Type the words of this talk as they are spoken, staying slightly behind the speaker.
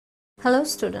Hello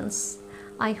students,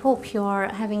 I hope you are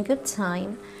having good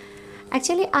time.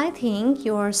 Actually, I think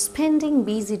you are spending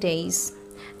busy days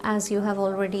as you have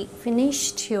already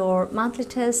finished your monthly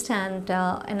test and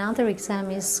another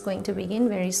exam is going to begin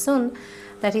very soon,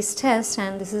 that is test,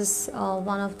 and this is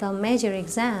one of the major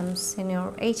exams in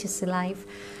your HSC life.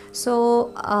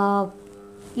 So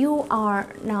you are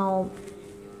now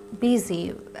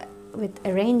busy with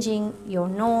arranging your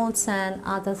notes and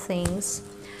other things.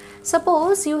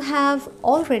 Suppose you have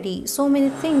already so many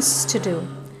things to do,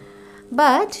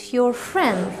 but your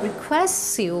friend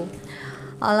requests you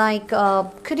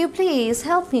could you please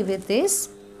help me with this?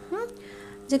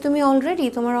 যে তুমি already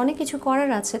তোমার অনেক কিছু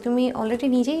করার আছে, তুমি already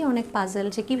নিজেই অনেক পাজল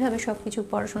যে কীভাবে সব কিছু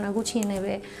পড়াশোনা গুছিয়ে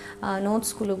নেবে,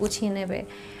 নোটসগুলো গুছিয়ে নেবে।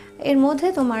 এর মধ্যে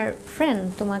তোমার ফ্রেন্ড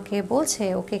তোমাকে বলছে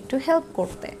ওকে একটু হেল্প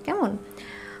করতে, কেমন?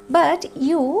 But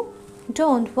you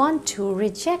don't want to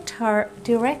reject her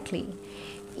directly,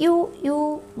 you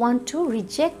want to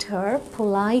reject her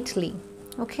politely,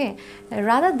 okay?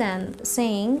 Rather than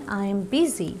saying I am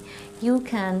busy, you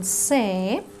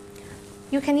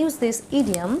can use this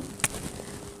idiom,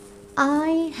 I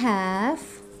have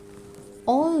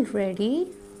already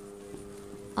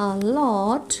a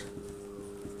lot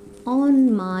on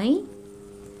my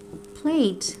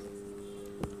plate.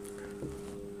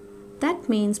 That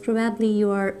means probably you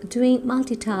are doing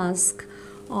multitask,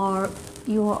 or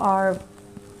you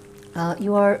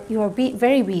are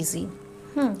very busy.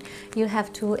 You have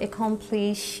to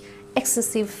accomplish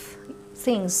excessive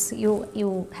things. You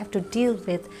have to deal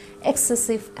with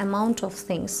excessive amount of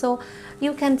things. So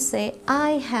you can say I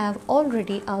have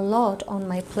already a lot on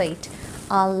my plate.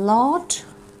 A lot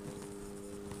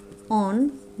on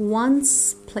one's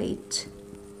plate.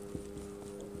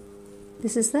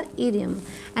 This is the idiom,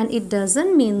 and it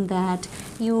doesn't mean that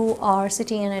you are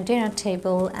sitting at a dinner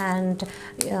table and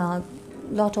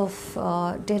lot of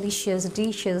delicious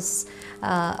dishes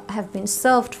have been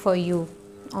served for you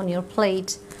on your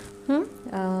plate.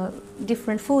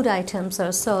 Different food items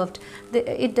are served.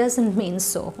 It doesn't mean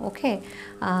so, okay?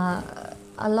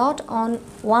 A lot on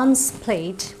one's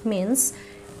plate means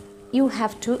you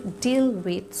have to deal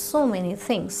with so many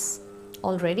things.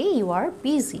 Already you are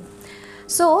busy.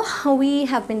 So we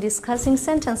have been discussing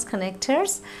sentence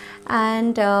connectors,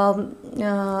 and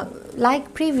like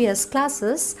previous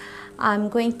classes,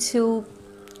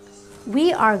 we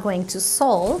are going to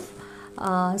solve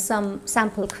some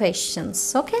sample questions.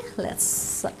 Okay, let's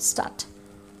start.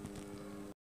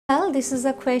 Well, this is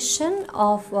a question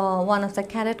of one of the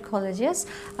cadet colleges.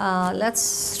 Let's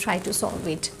try to solve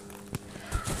it.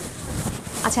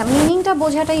 আচ্ছা, মিনিংটা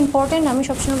বোঝাটা important. আমি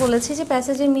সবসময় বলেছি যে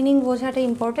প্যাসেজের meaning বোঝাটা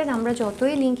important. আমরা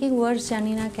যতই লিঙ্কিং ওয়ার্ডস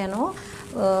জানি না কেন,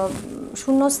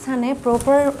 শূন্যস্থানে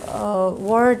প্রপার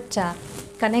ওয়ার্ডটা,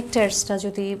 কানেক্টার্সটা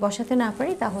যদি বসাতে না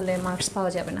পারি তাহলে মার্কস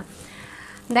পাওয়া যাবে না।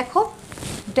 দেখো,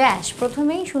 ড্যাশ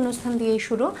প্রথমেই শূন্যস্থান দিয়ে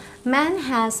শুরু। Man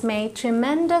has made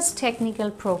tremendous technical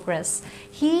progress,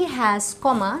 he has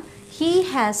comma he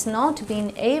has not been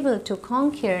able to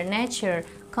conquer nature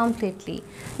completely.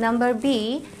 Number B,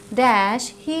 dash,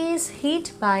 he is hit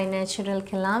by natural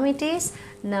calamities.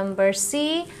 Number C,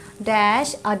 dash,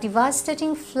 a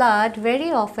devastating flood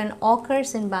very often occurs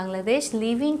in Bangladesh,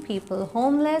 leaving people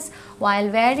homeless, while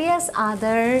various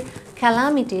other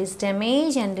calamities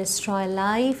damage and destroy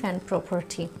life and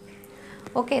property.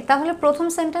 ওকে, তাহলে প্রথম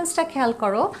সেন্টেন্সটা খেয়াল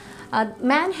করো,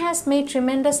 man has made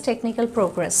tremendous technical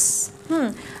progress.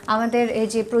 আমাদের এই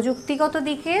যে প্রযুক্তিগত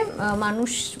দিকে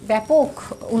মানুষ ব্যাপক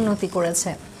উন্নতি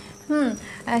করেছে।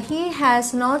 He has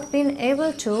not been able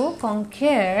to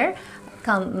কনকিয়ার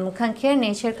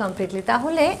nature completely.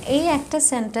 তাহলে এই একটা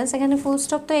সেন্টেন্স, এখানে ফুল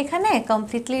স্টপ তো এখানে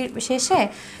কমপ্লিটলি শেষে,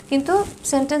 কিন্তু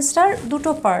সেন্টেন্সটার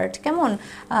দুটো পার্ট, কেমন?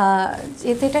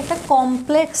 এটা একটা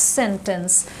কমপ্লেক্স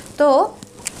সেন্টেন্স। তো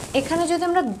এখানে যদি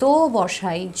আমরা দো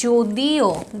বসাই, যদিও,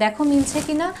 দেখো মিলছে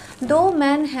কিনা? দো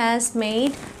man has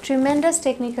made tremendous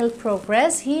technical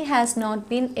progress, he has not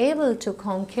been able to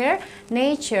কনকিয়ার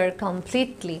nature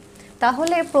completely.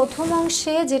 তাহলে প্রথম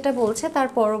অংশে যেটা বলছে তার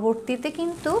পরবর্তীতে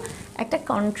কিন্তু একটা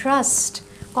কন্ট্রাস্ট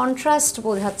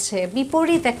বোঝাচ্ছে,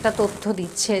 বিপরীত একটা তথ্য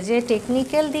দিচ্ছে যে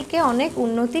টেকনিক্যাল দিকে অনেক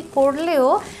উন্নতি করলেও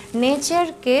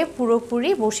নেচারকে পুরোপুরি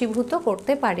বশীভূত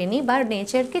করতে পারেনি বা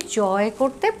নেচারকে জয়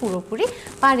করতে পুরোপুরি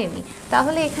পারেনি।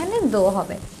 তাহলে এখানে দো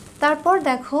হবে। তারপর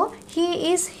দেখো, he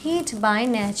is hit by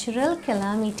natural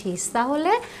calamities.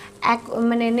 তাহলে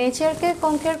মানে নেচারকে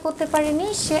কনকিয়ার করতে পারেনি,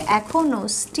 সে এখনও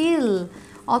স্টিল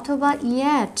অথবা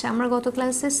ইয়াট, আমরা গত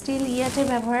ক্লাসে স্টিল ইয়াটের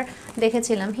ব্যবহার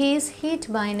দেখেছিলাম। He is hit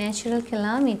by natural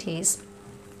calamities.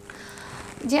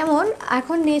 যেমন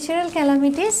এখন ন্যাচারাল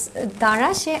ক্যালামিটিস দ্বারা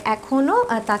সে এখনও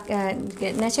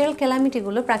ন্যাচারাল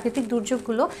ক্যালামিটিগুলো, প্রাকৃতিক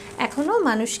দুর্যোগগুলো এখনও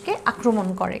মানুষকে আক্রমণ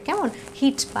করে, কেমন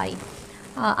হিট পাই,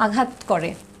 আঘাত করে,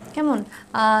 কেমন।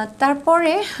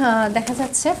 তারপরে দেখা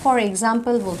যাচ্ছে ফর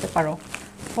এক্সাম্পল বলতে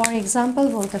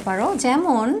পারো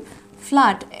যেমন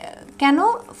ফ্লাড। কেন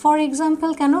ফর এক্সাম্পল,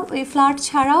 কেন এই ফ্লাড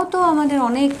ছাড়াও তো আমাদের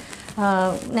অনেক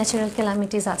ন্যাচারাল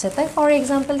ক্যালামিটিস আছে, তাই ফর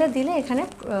এক্সাম্পলটা দিলে এখানে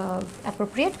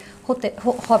অ্যাপ্রোপ্রিয়েট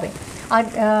হবে। আর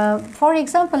for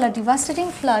example a devastating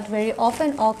flood very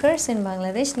often occurs in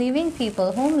Bangladesh living people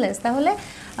homeless. তাহলে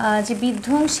যে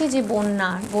বিধ্বংসী যে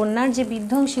বন্যার যে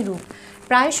বিধ্বংসী রূপ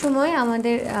প্রায় সময়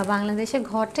আমাদের বাংলাদেশে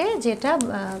ঘটে, যেটা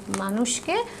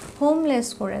মানুষকে হোমলেস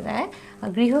করে দেয়,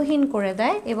 গৃহহীন করে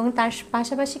দেয়, এবং তার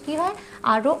পাশাপাশি কী হয়,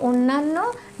 আরও অন্যান্য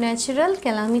ন্যাচারাল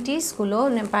ক্যালামিটিসগুলো,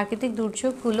 প্রাকৃতিক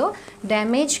দুর্যোগগুলো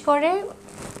ড্যামেজ করে,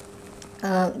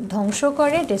 ধ্বংস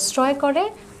করে, ডিস্ট্রয় করে,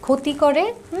 ক্ষতি করে,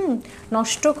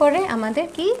 নষ্ট করে আমাদের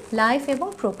কি লাইফ এবং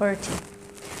প্রপার্টি।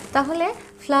 তাহলে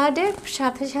ফ্লাডের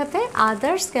সাথে সাথে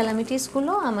আদার্স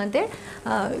ক্যালামিটিসগুলো আমাদের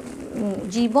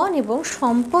জীবন এবং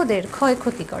সম্পদের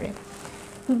ক্ষয়ক্ষতি করে।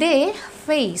 দে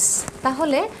ফেস,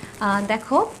 তাহলে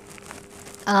দেখো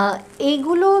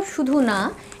এইগুলো শুধু না,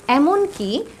 এমনকি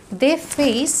they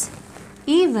face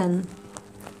even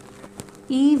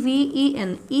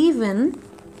even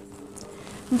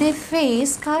they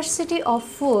face scarcity of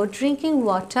food, drinking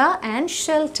water and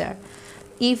shelter.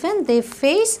 Even they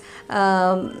face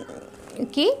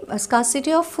কি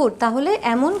scarcity of food, তাহলে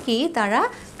এমন কি তারা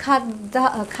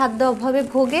খাদ্য অভাবে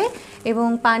ভোগে এবং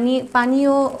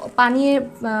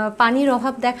পানির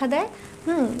অভাব দেখা দেয়,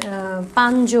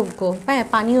 পানযোগ্য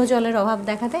পানীয় জলের অভাব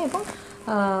দেখা দেয়,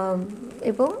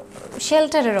 এবং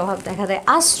শেল্টারের অভাব দেখা দেয়,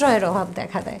 আশ্রয়ের অভাব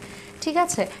দেখা দেয়। ঠিক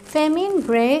আছে, ফেমিন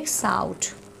ব্রেকস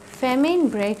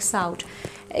আউট,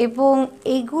 এবং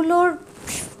এইগুলোর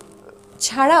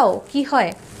ছাড়াও কি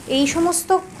হয়, এই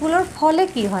সমস্তগুলোর ফলে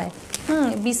কি হয়,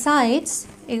 বিসাইডস,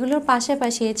 এগুলোর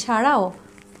পাশাপাশি এছাড়াও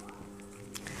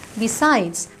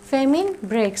besides famine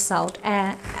breaks out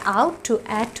to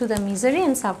add to the misery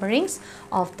and sufferings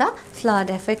of the flood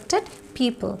affected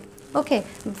people. Okay,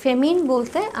 famine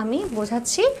বলতে আমি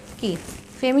বোঝাচ্ছি কি,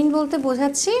 ফেমিন বলতে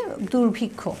বোঝাচ্ছি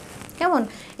দুর্ভিক্ষ, কেমন।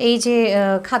 এই যে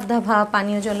খাদ্যাভাব,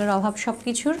 পানীয় জলের অভাব সব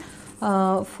কিছুর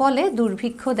ফলে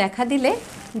দুর্ভিক্ষ দেখা দিলে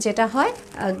যেটা হয়,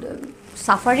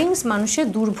 সাফারিংস, মানুষের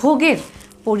দুর্ভোগের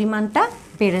পরিমাণটা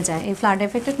বেড়ে যায়, এই ফ্লাড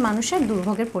এফেক্টেড মানুষের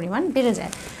দুর্ভোগের পরিমাণ বেড়ে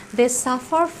যায়। দে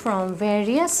suffer from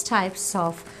various types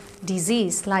of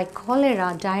disease like cholera,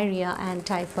 diarrhoea and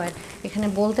typhoid. এখানে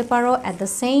বলতে পারো অ্যাট দ্য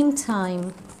সেম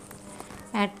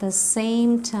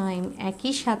টাইম,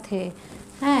 একই সাথে,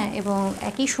 হ্যাঁ, এবং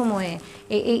একই সময়ে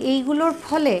এইগুলোর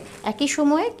ফলে একই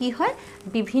সময়ে কি হয়,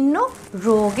 বিভিন্ন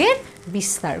রোগের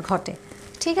বিস্তার ঘটে।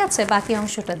 ঠিক আছে, বাকি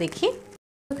অংশটা দেখি।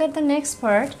 Look at the next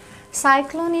part.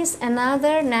 Cyclone is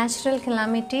another natural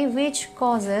calamity which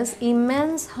causes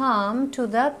immense harm to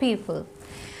the people.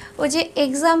 ওই যে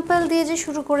এক্সাম্পল দিয়ে যে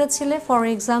শুরু করেছিলে, ফর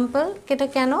এক্সাম্পল, এটা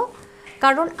কেন,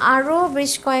 কারণ আরও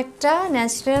বেশ কয়েকটা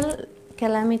ন্যাচারাল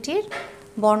ক্যালামিটির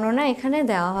বর্ণনা এখানে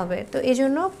দেওয়া হবে। তো এই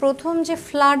জন্য প্রথম যে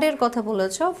ফ্লাডের কথা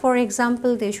বলেছ, ফর এক্সাম্পল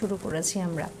দিয়ে শুরু করেছি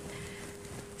আমরা।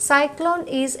 সাইক্লোন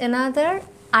ইজ অ্যানাদার,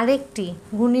 আরেকটি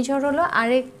ঘূর্ণিঝড় হলো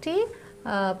আরেকটি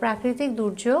প্রাকৃতিক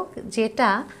দুর্যোগ যেটা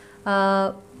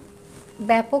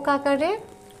ব্যাপক আকারে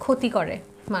ক্ষতি করে,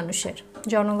 মানুষের,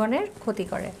 জনগণের ক্ষতি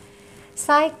করে।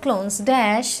 Cyclones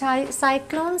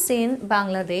in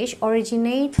Bangladesh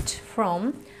originate from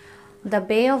the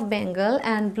Bay of Bengal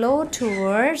and blow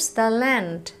towards the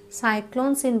land.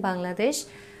 Cyclones in Bangladesh,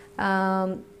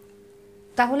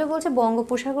 তাহলে বলছে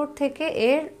বঙ্গোপসাগর থেকে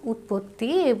এর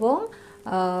উৎপত্তি এবং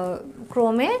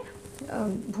ক্রমে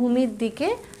ভূমির দিকে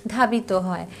ধাবিত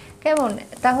হয়, কেমন।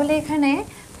 তাহলে এখানে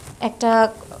একটা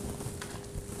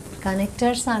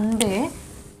কানেক্টার্স আনবে,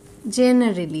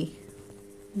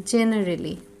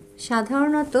 জেনারেলি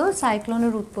সাধারণত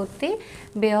সাইক্লোনের উৎপত্তি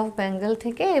বে অফ বেঙ্গল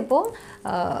থেকে, এবং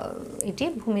এটি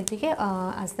ভূমির দিকে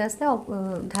আস্তে আস্তে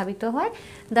ধাবিত হয়।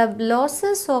 The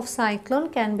losses of cyclone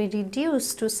can be reduce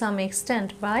to some extent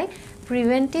by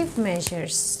preventive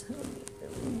measures.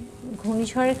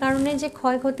 ঘূর্ণিঝড়ের কারণে যে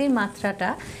ক্ষয়ক্ষতির মাত্রাটা,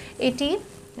 এটি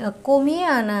কমিয়ে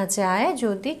আনা যায়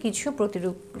যদি কিছু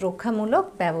প্রতিরক্ষামূলক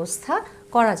ব্যবস্থা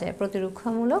করা যায়,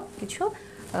 প্রতিরক্ষামূলক কিছু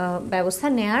ব্যবস্থা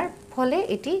নেয়ার ফলে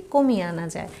এটি কমিয়ে আনা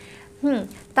যায়।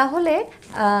 তাহলে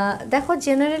দেখো,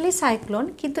 জেনারেলি সাইক্লোন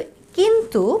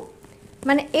কিন্তু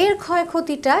মানে এর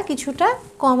ক্ষয়ক্ষতিটা কিছুটা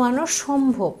কমানো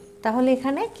সম্ভব। তাহলে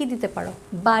এখানে কি দিতে পারো,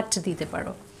 বাট দিতে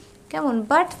পারো, কেমন,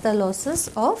 but the losses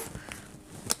of,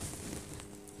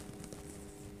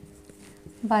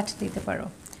 but দিতে পারো,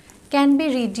 ক্যান বি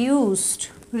রিডিউসড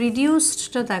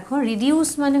রিডিউসডটা দেখো, রিডিউস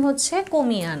মানে হচ্ছে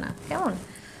কমিয়ে আনা, কেমন।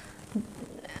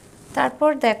 তারপর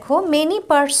দেখো many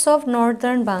parts of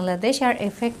Northern Bangladesh R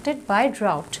affected by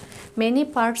drought. Many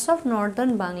parts of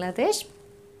Northern Bangladesh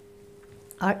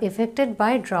R affected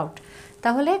by drought,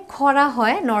 তাহলে খরা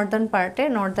হয় নর্দার্ন পার্টে,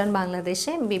 নর্দার্ন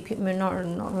বাংলাদেশে,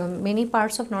 মেনি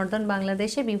পার্টস অফ নর্দার্ন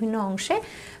বাংলাদেশে বিভিন্ন অংশে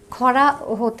খরা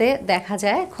হতে দেখা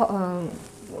যায়।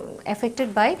 Affected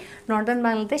by Northern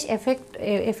Bangladesh,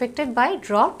 affected by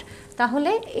drought,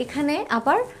 তাহলে এখানে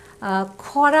আবার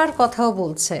খরার কথাও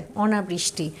বলছে,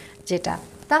 অনাবৃষ্টি যেটা,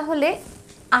 তাহলে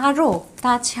আরও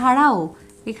তাছাড়াও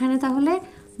এখানে তাহলে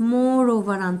মোর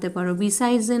ওভার আনতে পারো,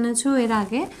 বিসাইডস এনেছো এর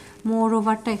আগে, মোর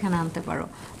ওভারটা এখানে আনতে পারো।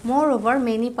 মোর over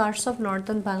many parts of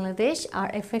Northern Bangladesh R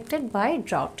affected by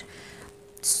drought.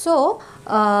 So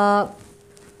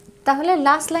তাহলে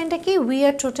লাস্ট লাইনটা কি, we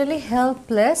are totally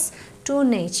helpless two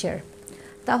nature.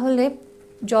 তাহলে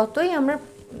যতই আমরা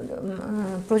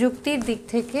প্রযুক্তির দিক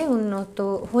থেকে উন্নত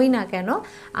হই না কেন,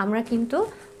 আমরা কিন্তু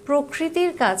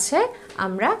প্রকৃতির কাছে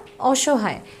আমরা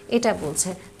অসহায়, এটা বলছে।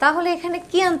 তাহলে এখানে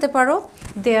কি আনতে পারো,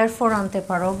 দেয়ারফর আনতে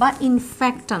পারো বা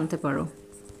ইনফ্যাক্ট আনতে পারো,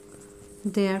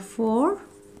 দেয়ারফর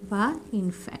বা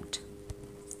ইনফ্যাক্ট।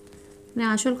 মানে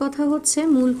আসল কথা হচ্ছে,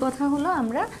 মূল কথা হলো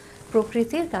আমরা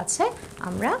প্রকৃতির কাছে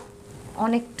আমরা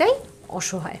অনেকটাই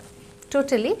অসহায়,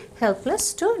 টোটালি হেল্পলেস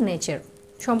টু নেচার,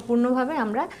 সম্পূর্ণভাবে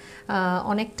আমরা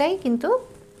অনেকটাই কিন্তু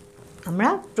আমরা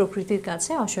প্রকৃতির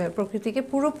কাছে অসহায়, প্রকৃতিকে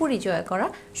পুরোপুরি জয় করা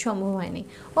সম্ভব হয়নি।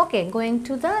 ওকে, going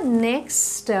to the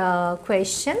next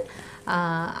question,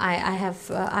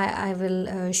 I will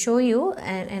show you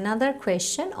another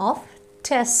question of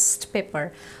test paper.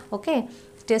 Okay,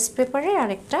 test পেপারের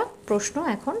আরেকটা প্রশ্ন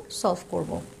এখন সলভ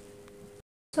করব।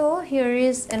 So here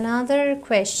is another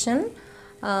question.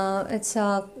 It's a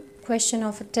question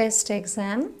of a test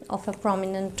exam of a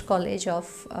prominent college of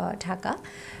Dhaka.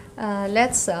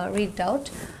 Let's read out.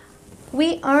 We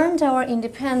earned our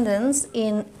independence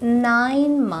in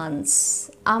 9 months.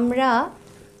 আমরা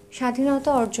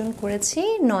স্বাধীনতা অর্জন করেছি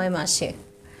 9 মাসে।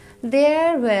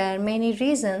 There were many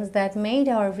reasons that made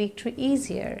our victory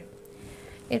easier.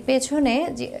 এর পেছনে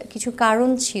যে কিছু কারণ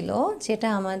ছিল যেটা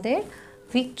আমাদের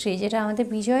ভিক্টরি, যেটা আমাদের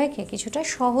বিজয়কে কিছুটা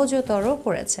সহজতর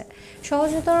করেছে।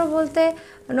 সহজতর বলতে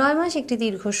 9 মাস একটি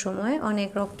দীর্ঘ সময়, অনেক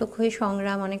রক্তক্ষয়ী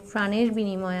সংগ্রাম, অনেক প্রাণের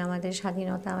বিনিময়ে আমাদের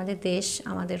স্বাধীনতা, আমাদের দেশ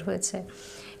আমাদের হয়েছে।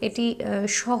 এটি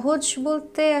সহজ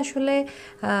বলতে আসলে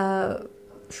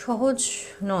সহজ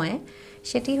নয়,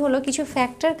 সেটি হলো কিছু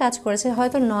ফ্যাক্টর কাজ করেছে।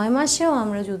 হয়তো 9 মাসেও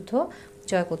আমরা যুদ্ধ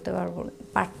জয় করতে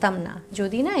পারতাম না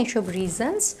যদি না এসব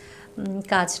রিজনস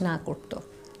কাজ না করতো।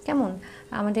 কেমন,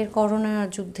 আমাদের করোনা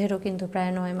যুদ্ধেরও কিন্তু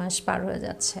প্রায় 9 মাস পার হয়ে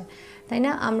যাচ্ছে, তাই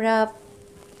না? আমরা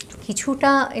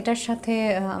কিছুটা এটার সাথে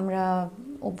আমরা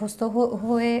অভ্যস্ত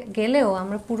হয়ে গেলেও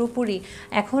আমরা পুরোপুরি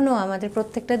এখনও আমাদের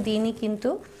প্রত্যেকটা দিনই কিন্তু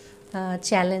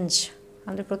চ্যালেঞ্জ,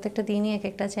 আমাদের প্রত্যেকটা দিনই এক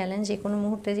একটা চ্যালেঞ্জ, যে কোনো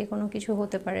মুহূর্তে যে কোনো কিছু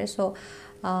হতে পারে। সো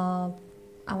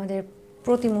আমাদের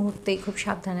প্রতি মুহূর্তেই খুব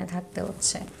সাবধানে থাকতে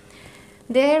হচ্ছে।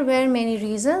 There were many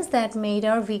reasons that made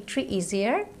our victory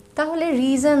easier. তাহলে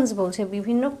রিজনস বলছে,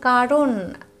 বিভিন্ন কারণ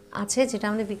আছে যেটা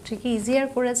আমাদের ভিক্টরিকে ইজিয়ার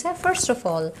করেছে। ফার্স্ট অফ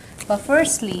অল বা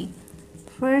ফার্স্টলি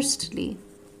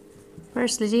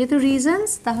যেহেতু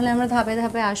রিজনস, তাহলে আমরা ধাপে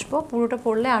ধাপে আসবো, পুরোটা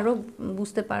পড়লে আরও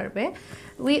বুঝতে পারবে।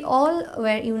 We all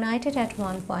war United at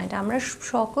one point, আমরা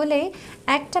সকলেই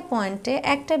একটা পয়েন্টে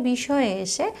একটা বিষয়ে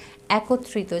এসে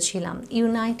একত্রিত ছিলাম,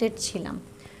 ইউনাইটেড ছিলাম।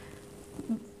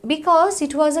 Because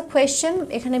it was a question,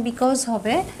 এখানে বিকজ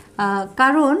হবে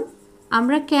কারণ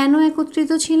আমরা কেন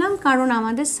একত্রিত ছিলাম, কারণ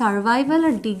আমাদের সার্ভাইভাল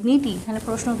আর ডিগনিটি এখানে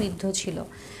প্রশ্নবিদ্ধ ছিল,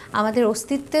 আমাদের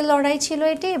অস্তিত্বের লড়াই ছিল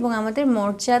এটি, এবং আমাদের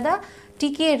মর্যাদা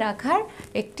টিকিয়ে রাখার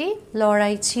একটি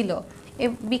লড়াই ছিল।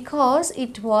 Because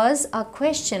it was a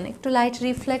question, একটু লাইট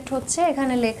রিফ্লেক্ট হচ্ছে,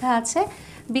 এখানে লেখা আছে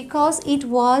because it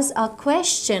was a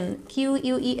question,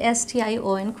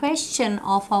 QUESTION, question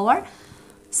of our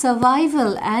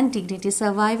survival and dignity,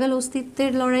 survival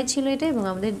অস্তিত্বের লড়াই ছিল এটা, এবং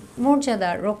আমাদের মর্যাদা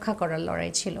রক্ষা করার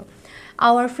লড়াই ছিল।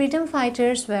 Our freedom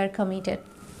fighters were committed.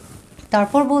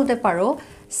 তারপর বলতে পারো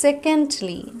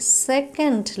সেকেন্ডলি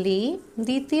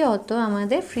দ্বিতীয়ত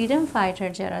আমাদের ফ্রিডম ফাইটার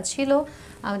যারা ছিল,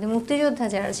 আমাদের মুক্তিযোদ্ধা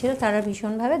যারা ছিল, তারা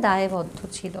ভীষণভাবে দায়বদ্ধ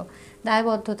ছিল,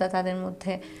 দায়বদ্ধতা তাদের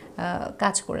মধ্যে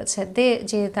কাজ করেছে,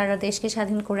 যে তারা দেশকে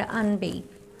স্বাধীন করে আনবেই,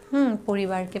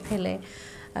 পরিবারকে ফেলে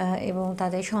এবং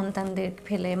তাদের সন্তানদের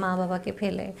ফেলে, মা বাবাকে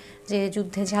ফেলে যে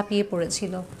যুদ্ধে ঝাঁপিয়ে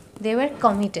পড়েছিল। They were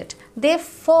committed. They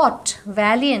fought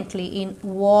valiantly in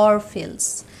war fields.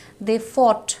 They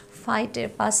fought,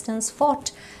 past tense, fought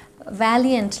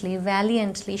valiantly,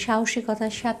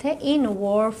 সাহসিকতার সাথে, in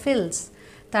war fields.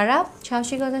 তারা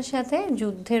সাহসিকতার সাথে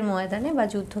যুদ্ধের ময়দানে বা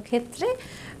যুদ্ধক্ষেত্রে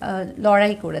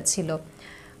লড়াই করেছিল।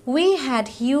 we had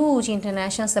huge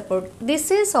international support.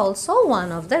 This is also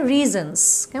one of the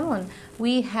reasons. Come on,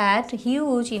 we had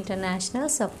huge international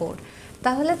support.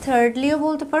 তাহলে থার্ডলিও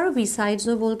বলতে পারো,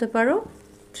 বিসাইডসও বলতে পারো।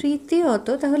 তৃতীয়ত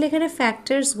তাহলে এখানে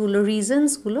ফ্যাক্টরসগুলো,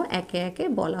 রিজনসগুলো একে একে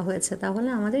বলা হয়েছে, তাহলে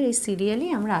আমাদের এই সিরিয়ালি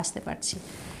আমরা আসতে পারছি।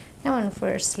 যেমন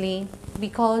ফার্স্টলি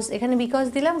বিকজ, এখানে বিকজ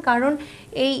দিলাম কারণ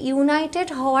এই ইউনাইটেড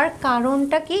হওয়ার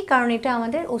কারণটা কি, কারণ এটা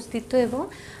আমাদের অস্তিত্ব এবং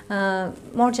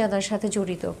মর্যাদার সাথে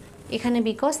জড়িত, এখানে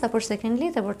বিকজ, তারপর সেকেন্ডলি,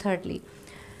 তারপর থার্ডলি।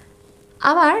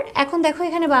 আবার এখন দেখো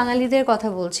এখানে বাঙালিদের কথা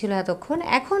বলছিল এতক্ষণ,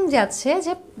 এখন যাচ্ছে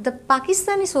যে the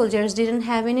Pakistani soldiers didn't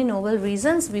have any Nobel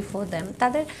reasons before them,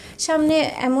 তাদের সামনে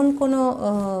এমন কোনো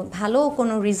ভালো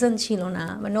কোনো রিজন ছিল না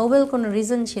বা নোবেল কোনো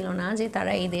রিজন ছিল না যে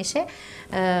তারা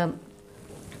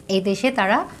এই দেশে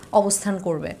তারা অবস্থান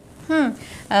করবে।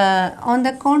 অন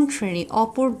দ্য কন্ট্রারি,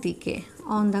 অপর দিকে,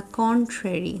 on the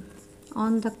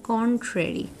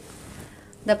contrary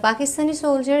the Pakistani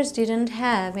soldiers didn't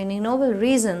have any noble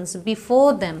reasons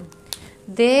before them.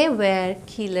 They were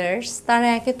killers. তারা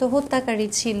একে তো হত্যাকারী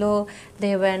ছিল।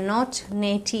 They were not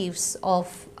natives of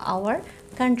our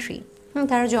country.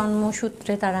 তারা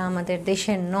জন্মসূত্রে তারা আমাদের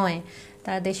দেশের নয়,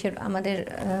 তারা আমাদের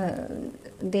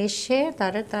দেশের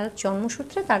তারা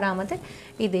জন্মসূত্রে তারা আমাদের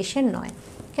এই দেশের নয়।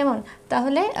 কেমন?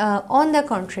 তাহলে অন দ্য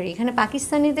কন্ট্রারি, এখানে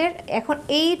পাকিস্তানিদের এখন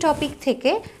এই টপিক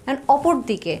থেকে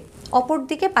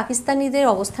অপরদিকে পাকিস্তানিদের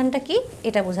অবস্থানটা কি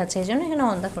এটা বোঝাচ্ছে, এই জন্য এখানে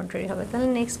অন দ্য কন্ট্রারি হবে। তাহলে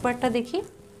নেক্সট পার্টটা দেখি।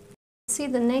 C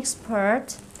the next part,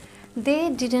 they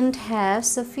didn't have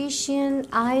sufficient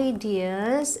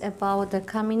ideas about the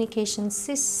communication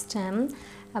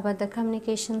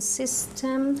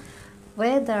system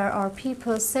weather or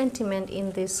people sentiment in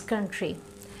this country.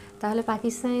 তাহলে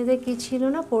পাকিস্তানিদের কি ছিল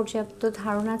না, পর্যাপ্ত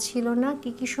ধারণা ছিল না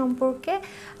কি সম্পর্কে,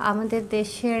 আমাদের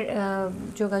দেশের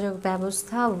যোগাযোগ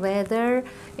ব্যবস্থা, ওয়েদার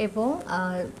এবং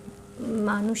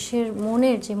মানুষের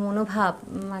মনের যে মনোভাব,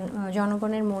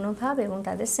 জনগণের মনোভাব এবং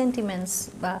তাদের সেন্টিমেন্টস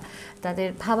বা তাদের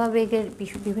ভাবাবেগের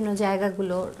বিভিন্ন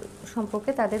জায়গাগুলো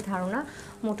সম্পর্কে তাদের ধারণা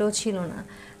মোটেও ছিল না।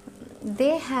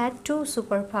 They had two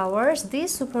superpowers.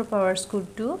 These superpowers could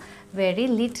do very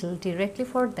little directly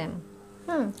for them.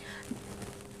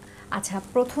 আচ্ছা,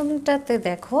 প্রথমটাতে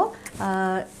দেখো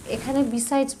এখানে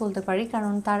বিসাইডস বলতে পারি,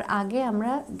 কারণ তার আগে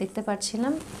আমরা দেখতে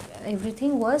পাচ্ছিলাম everything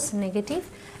was negative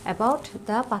about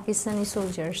the Pakistani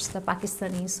soldiers, the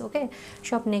Pakistanis. ওকে,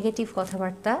 সব নেগেটিভ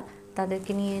কথাবার্তা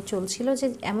তাদেরকে নিয়ে চলছিল, যে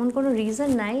এমন কোনো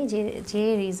রিজন নাই যে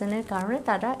রিজনের কারণে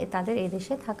তাদের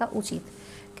এদেশে থাকা উচিত।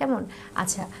 কেমন?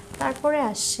 আচ্ছা, তারপরে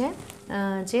আসছে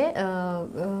যে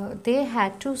they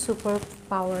had to super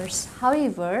powers.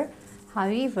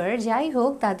 However যাই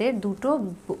হোক, তাদের দুটো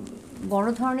বড়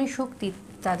ধরনের শক্তি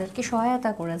তাদেরকে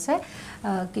সহায়তা করেছে,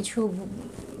 কিছু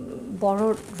বড়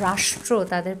রাষ্ট্র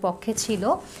তাদের পক্ষে ছিল।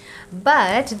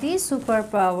 But the super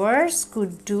powers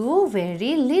could do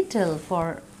very little for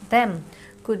them,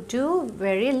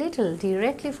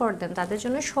 directly for them, তাদের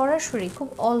জন্য সরাসরি খুব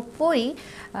অল্পই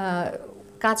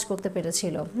কাজ করতে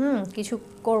পেরেছিল। কিছু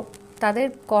তাদের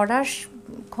করার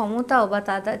ক্ষমতাও বা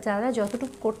তারা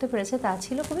যতটুকু করতে পেরেছে তা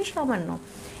ছিল খুবই সামান্য,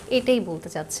 এটাই বলতে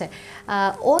চাচ্ছে।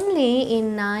 Only in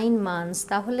 9 months।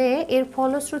 তাহলে এর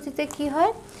ফলশ্রুতিতে কি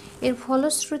হয়? এর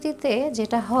ফলশ্রুতিতে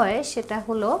যেটা হয় সেটা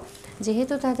হলো,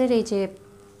 যেহেতু তাদের এই যে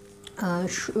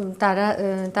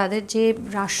তাদের যে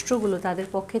রাষ্ট্রগুলো তাদের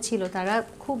পক্ষে ছিল, তারা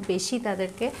খুব বেশি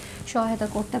তাদেরকে সহায়তা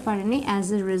করতে পারেনি। অ্যাজ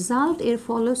এ রেজাল্ট, এর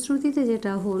ফলশ্রুতিতে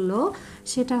যেটা হলো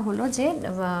সেটা হলো যে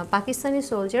Pakistani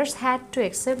soldiers had to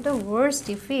accept the worst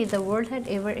defeat the world had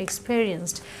ever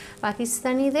experienced.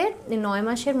 পাকিস্তানিদের 9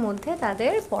 মাসের মধ্যে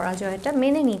তাদের পরাজয়টা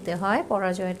মেনে নিতে হয়,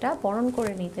 পরাজয়টা বরণ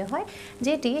করে নিতে হয়,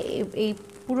 যেটি এই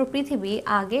পুরো পৃথিবী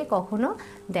আগে কখনো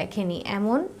দেখেনি।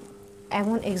 এমন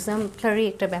এক্সাম্পলারি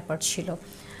একটা ব্যাপার ছিল।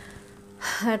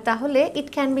 তাহলে it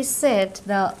can be said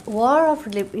the war of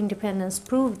independence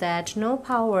prove that no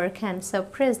power can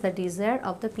suppress the desire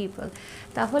of the people.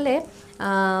 তাহলে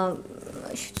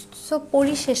সো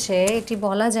পরিশেষে এটি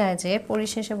বলা যায় যে,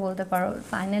 পরিশেষে বলতে পারো,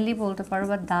 ফাইনালি বলতে পারো,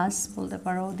 বা দাস বলতে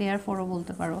পারো, দেয়ারফরও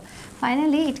বলতে পারো,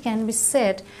 finally it can be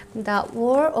said the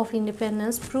war of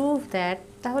independence prove that.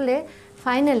 তাহলে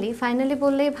ফাইনালি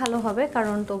বললেই ভালো হবে,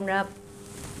 কারণ তোমরা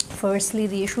ফার্স্টলি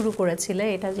দিয়ে শুরু করেছিলে,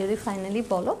 এটা যদি ফাইনালি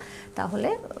বলো তাহলে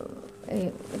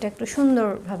এটা একটু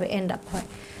সুন্দরভাবে এন্ড আপ হয়।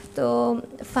 তো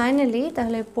ফাইনালি,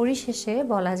 তাহলে পরিশেষে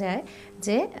বলা যায়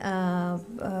যে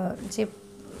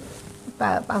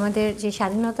আমাদের যে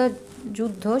স্বাধীনতা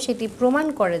যুদ্ধ সেটি প্রমাণ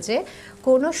করে যে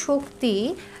কোনো শক্তি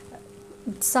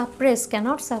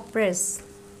ক্যানট সাপ্রেস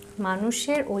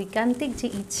মানুষের ঐকান্তিক যে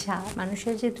ইচ্ছা,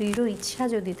 মানুষের যে দৃঢ় ইচ্ছা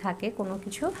যদি থাকে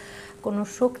কোনো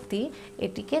শক্তি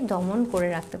এটিকে দমন করে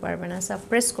রাখতে পারবে না,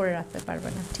 সাপ্রেস করে রাখতে পারবে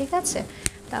না। ঠিক আছে?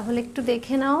 তাহলে একটু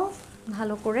দেখে নাও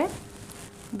ভালো করে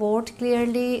বোর্ড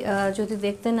ক্লিয়ারলি। যদি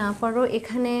দেখতে না পারো,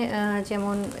 এখানে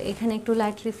যেমন এখানে একটু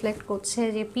লাইট রিফ্লেক্ট করছে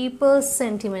যে পিপলস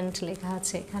সেন্টিমেন্ট লেখা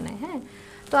আছে এখানে, হ্যাঁ।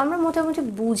 তো আমরা মোটামুটি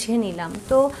বুঝে নিলাম।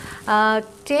 তো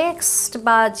টেক্সট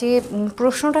বা যে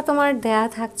প্রশ্নটা তোমার দেয়া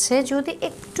থাকছে, যদি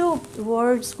একটু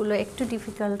ওয়ার্ডসগুলো একটু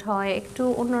ডিফিকাল্ট হয়, একটু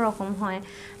অন্যরকম হয়,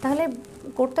 তাহলে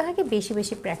করতে হয় কি বেশি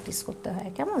বেশি প্র্যাকটিস করতে হয়।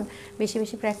 কেমন? বেশি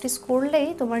বেশি প্র্যাকটিস করলেই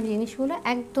তোমার জিনিসগুলো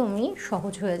একদমই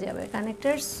সহজ হয়ে যাবে।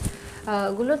 কানেক্টার্স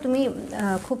গুলো তুমি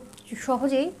খুব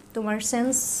সহজেই তোমার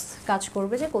সেন্স কাজ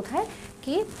করবে যে কোথায়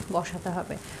কি বসাতে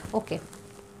হবে। ওকে,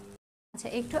 আচ্ছা,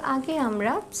 একটু আগে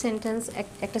আমরা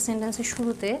একটা সেন্টেন্সের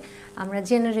শুরুতে আমরা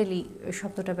জেনারেলি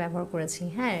শব্দটা ব্যবহার করেছি,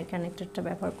 হ্যাঁ, কানেক্টরটা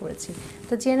ব্যবহার করেছি।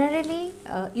 তো জেনারেলি,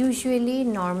 ইউজুয়ালি,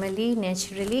 নর্মালি,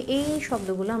 ন্যাচারালি এই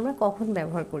শব্দগুলো আমরা কখন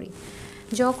ব্যবহার করি?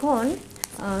 যখন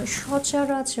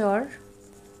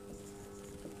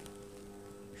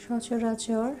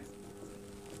সচরাচর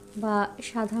বা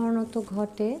সাধারণত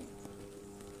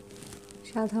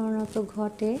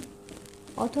ঘটে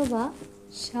অথবা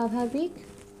স্বাভাবিক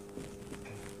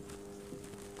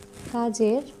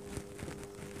কাজের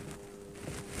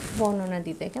বর্ণনা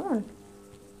দিতে। কেমন?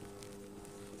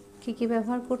 কি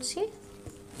ব্যবহার করছি?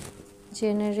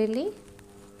 Generally,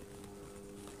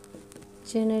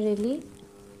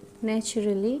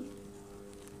 naturally,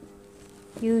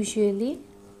 usually,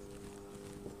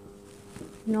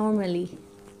 normally.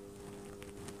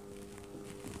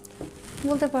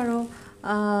 বলতে পারো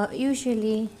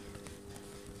usually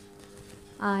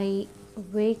I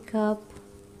wake up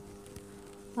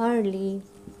early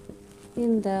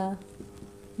in the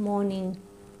morning.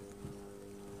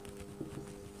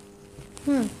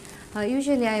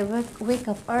 Usually I wake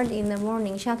up early in the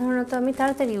morning. সাধারণত আমি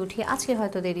তাড়াতাড়ি উঠি, আজকে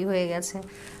হয়তো দেরি হয়ে গেছে।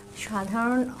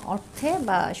 সাধারণ অর্থে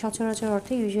বা সচরাচর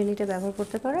অর্থে ইউজুয়ালিটা ব্যবহার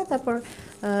করতে পারো। তারপর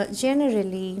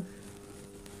generally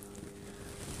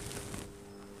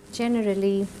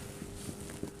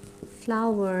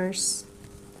flowers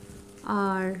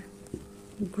are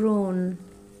grown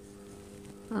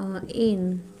in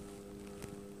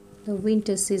the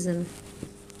winter season.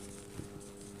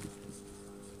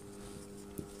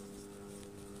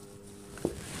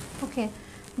 Okay,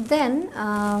 then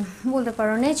বলতে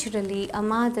পারো naturally a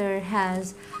mother has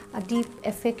a deep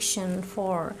affection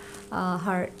for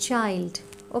her child.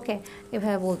 ওকে,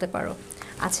 এভাবে বলতে পারো।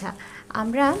 আচ্ছা,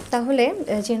 আমরা তাহলে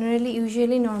জেনারেলি,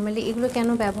 ইউজুয়ালি, নর্মালি এগুলো কেন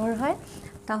ব্যবহার হয়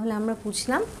তাহলে আমরা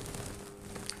বুঝলাম।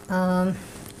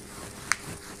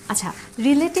 আচ্ছা,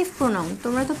 রিলেটিভ প্রোনাউন,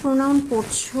 তোমরা তো প্রোনাউন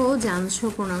পড়ছো, জানছো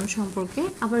প্রোনাউন সম্পর্কে।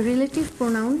 আবার রিলেটিভ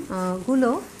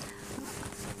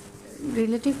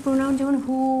প্রোনাউন যেমন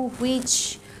হু, হুইচ,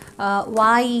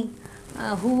 ওয়াই,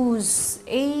 হুজ,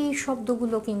 এই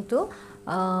শব্দগুলো কিন্তু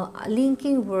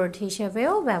লিঙ্কিং ওয়ার্ড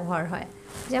হিসেবেও ব্যবহার হয়।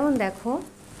 যেমন দেখো,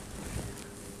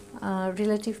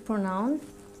 রিলেটিভ প্রোনাউন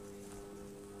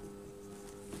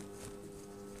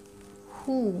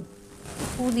হু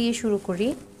দিয়ে শুরু করি,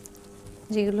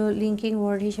 যেগুলো লিঙ্কিং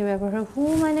ওয়ার্ড হিসেবে ব্যবহার হয়। হু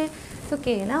মানে তো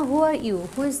কে না, হু are you,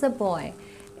 who is the boy,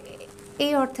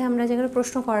 এই অর্থে আমরা যেগুলো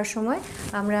প্রশ্ন করার সময়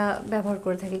আমরা ব্যবহার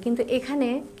করে থাকি। কিন্তু এখানে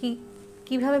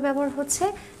কিভাবে ব্যবহার হচ্ছে?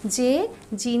 যে,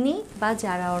 যিনি বা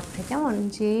যারা অর্থে। কেমন?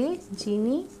 যে,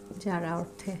 যিনি, যারা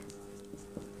অর্থে।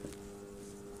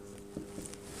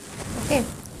 ওকে,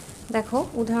 দেখো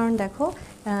উদাহরণ দেখো,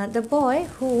 দ্য বয়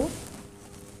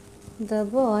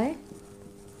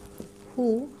হু,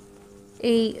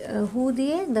 এই হু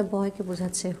দিয়ে দ্য বয়কে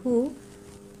বোঝাচ্ছে। হু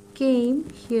came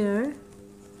here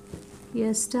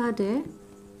yesterday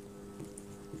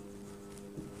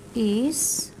is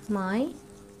my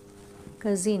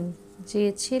cousin. যে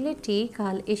ছেলেটি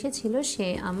কাল এসেছিল সে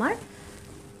আমার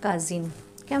কাজিন।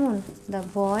 কেমন? The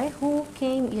boy who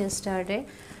came yesterday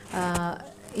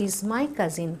is my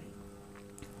cousin.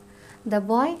 The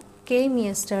boy came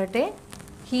yesterday,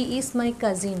 he is my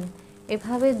cousin.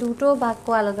 এভাবে দুটো বাক্য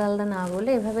আলাদা আলাদা না বলে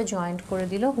এভাবে জয়েন্ট করে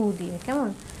দিল হু দিয়ে। কেমন?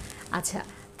 আচ্ছা,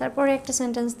 তারপরে একটা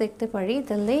সেন্টেন্স দেখতে পারি,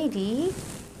 the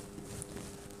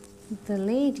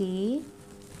lady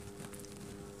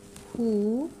who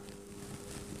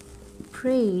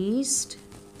praised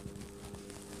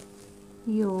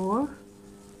your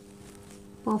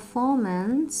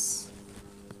performance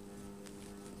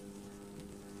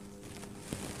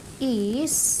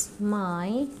is my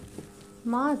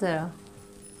mother.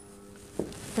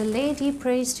 The lady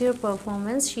praised your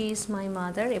performance, she is my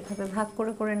mother. এভাবে ভাগ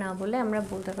করে করে না বলে আমরা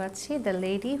বলতে পারছি the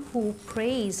lady who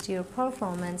praised your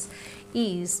performance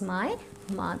is my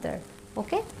mother.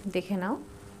 ওকে, দেখে নাও,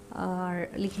 আর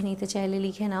লিখে নিতে চাইলে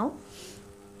লিখে নাও।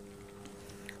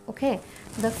 ওকে,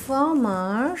 the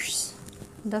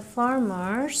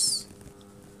farmers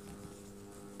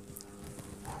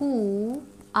who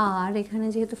are, এখানে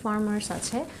যেহেতু farmers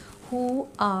আছে, who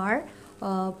are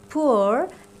poor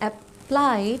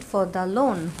applied for the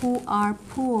loan. Who are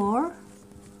poor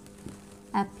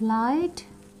applied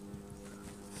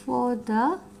for the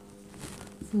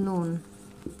loan.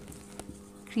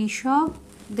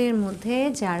 কৃষকদের মধ্যে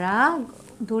যারা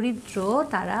দরিদ্র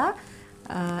তারা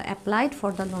অ্যাপ্লাইড ফর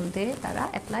দ্য লোন, তারা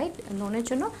অ্যাপ্লাইড লোনের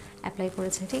জন্য অ্যাপ্লাই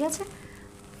করেছে, ঠিক আছে।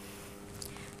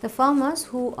 The farmers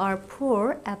who R poor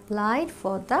applied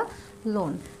for the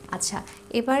loan. আচ্ছা,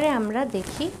 এবারে আমরা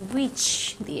দেখি উইচ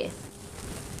দিয়ে।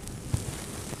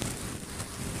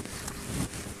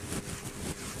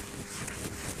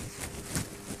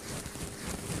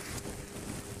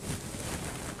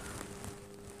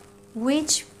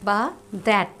 উইচ বা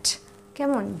দ্যাট,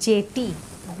 কেমন, যেটি,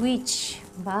 উইচ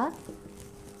বা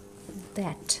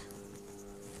দ্যাট,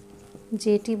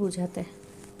 যেটি বোঝাতে,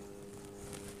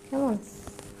 কেমন।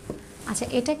 আচ্ছা,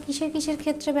 এটা কিসের কিসের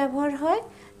ক্ষেত্রে ব্যবহার হয়?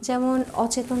 যেমন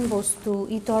অচেতন বস্তু,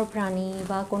 ইতর প্রাণী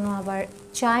বা কোনো আবার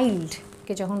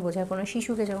চাইল্ডকে যখন বোঝায়, কোনো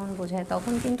শিশুকে যখন বোঝায়,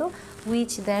 তখন কিন্তু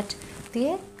উইচ দ্যাট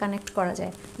দিয়ে কানেক্ট করা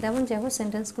যায়। যেমন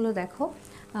সেন্টেন্সগুলো দেখো,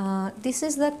 this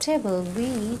is the table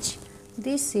which,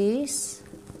 this is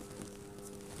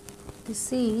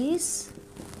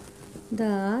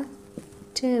the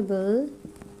table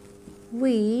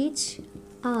which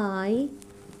I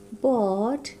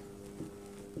bought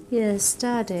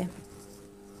yesterday.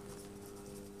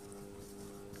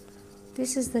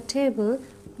 This is the table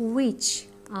which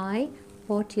I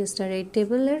bought yesterday.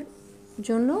 টেবিলের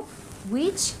জন্য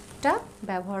whichটা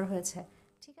ব্যবহার হয়েছে,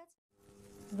 ঠিক আছে।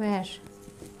 where,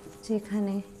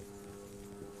 যেখানে।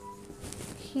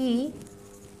 He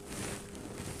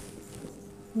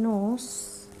knows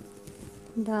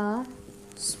the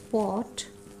spot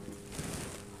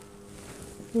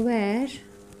where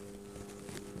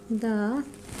the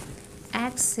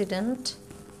accident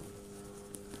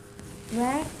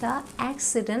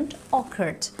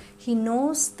occurred. He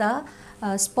knows the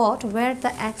spot where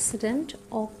the accident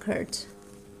occurred.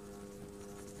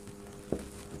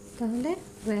 তাহলে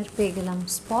where পেয়ে গেলাম,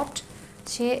 স্পট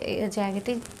সে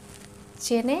জায়গাটি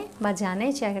চেনে বা জানে,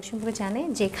 জায়গাটা সম্পর্কে জানে,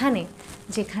 যেখানে,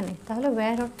 যেখানে, তাহলে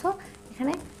ওয়্যার অর্থ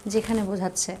এখানে যেখানে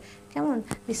বোঝাচ্ছে, কেমন।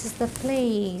 This is the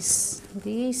place,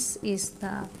 this is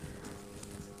the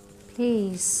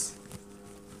place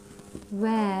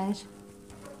wire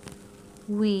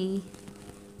we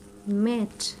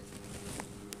mate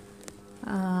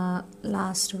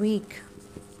last week.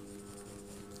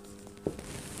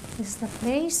 This is the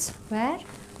place wire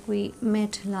we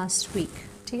mate last week,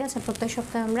 ঠিক আছে। প্রত্যেক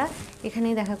সপ্তাহে আমরা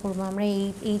এখানেই দেখা করব, আমরা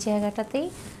এই জায়গাটাতেই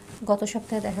গত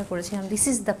সপ্তাহে দেখা করেছিলাম। দিস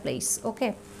ইজ দ্য প্লেস, ওকে।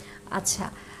 আচ্ছা,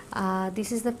 this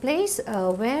is the place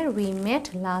wire we mate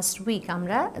last week,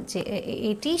 আমরা যে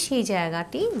এটি সেই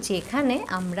জায়গাটি যেখানে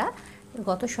আমরা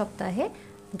গত সপ্তাহে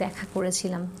দেখা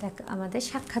করেছিলাম, আমাদের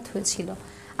সাক্ষাৎ হয়েছিল।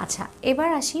 আচ্ছা, এবার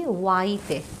আসি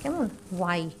ওয়াইতে, কেমন।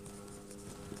 ওয়াই,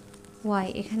 ওয়াই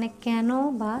এখানে কেন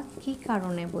বা কি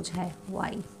কারণে বোঝায়,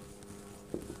 ওয়াই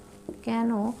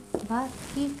কেন বা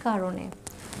কি কারণে।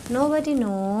 nobody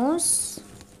knows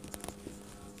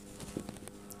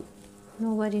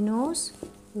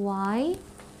why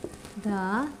the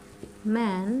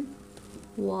man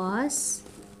was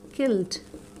killed.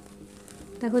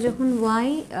 দেখো, যখন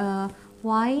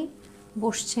why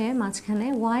বসছে মাঝখানে,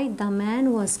 why the man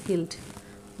was killed,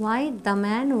 why the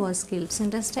man was killed,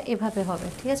 সেন্টেন্সটা এভাবে হবে,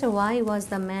 ঠিক আছে। why was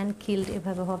the man killed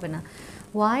এভাবে হবে না,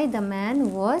 why the man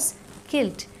was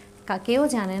killed, কেউ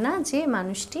জানে না যে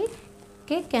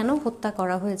মানুষটিকে কেন হত্যা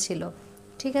করা হয়েছিল,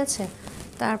 ঠিক আছে।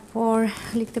 তারপর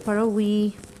লিখতে পারো, we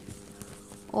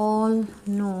all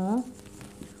know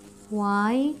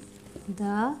why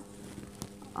the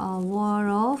war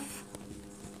of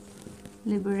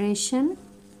liberation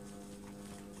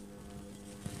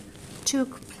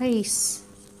took place.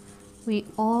 We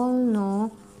all know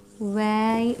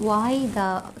why the,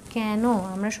 কেন,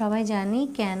 আমরা সবাই জানি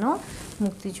কেন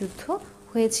মুক্তিযুদ্ধ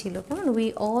হয়েছিল, কেমন। We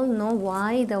all know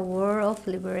why the war of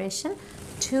liberation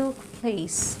took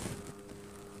place,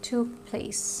 took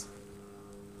place.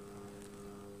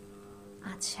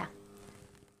 আচ্ছা,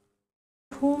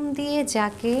 হুম দিয়ে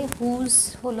যাকে, হুজ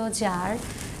হলো যার,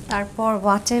 তারপর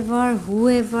what ever, who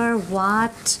ever,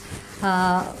 what,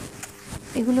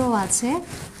 এগুলো আছে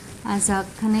as a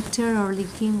connector or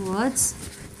linking words.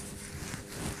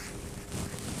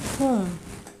 Hmm,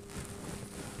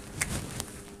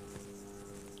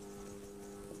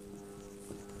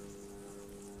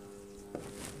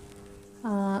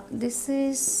 this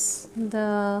is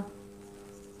the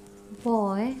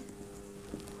boy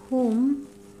whom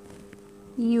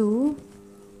you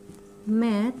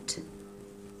met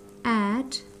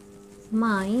at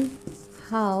my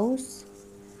house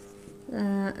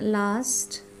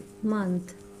last month.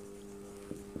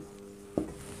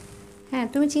 হ্যাঁ,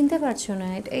 তুমি চিনতে পারছো না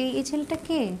এই ছেলেটা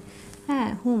কে? হ্যাঁ,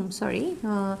 সরি,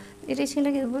 এটা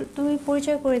ছেলেকে তুমি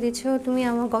পরিচয় করে দিচ্ছ। তুমি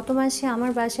আমার গত মাসে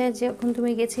আমার বাসায় যখন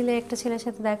তুমি গেছিলে একটা ছেলের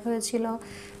সাথে দেখা হয়েছিল।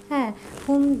 হ্যাঁ,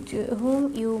 হুম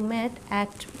you met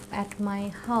at my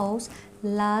house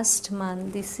last month.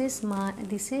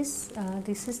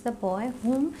 This is the boy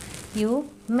hmm you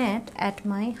met at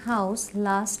my house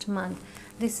last month.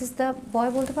 This is the boy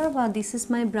বলতে পারো, বা দিস ইজ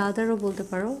মাই ব্রাদারও বলতে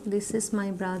পারো। দিস ইজ মাই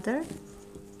ব্রাদার,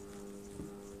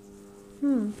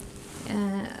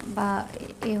 বা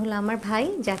এ হলো আমার ভাই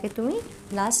যাকে তুমি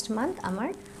লাস্ট মান্থ আমার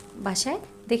বাসায়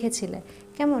দেখেছিলে।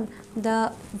 কেমন? The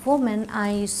woman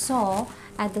I saw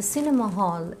at the cinema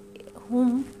hall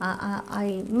hmm I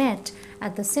met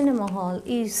at the cinema hall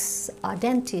is a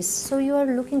dentist. So you are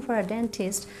looking for a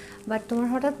dentist. But তোমার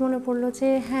হঠাৎ মনে পড়লো যে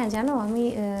হ্যাঁ জানো, আমি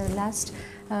লাস্ট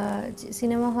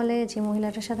সিনেমা হলে যে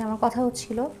মহিলাটার সাথে আমার কথা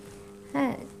হচ্ছিল,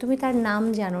 হ্যাঁ তুমি তার নাম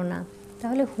জানো না।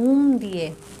 তাহলে হুম দিয়ে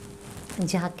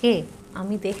যাকে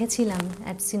আমি দেখেছিলাম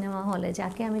অ্যাট সিনেমা হলে,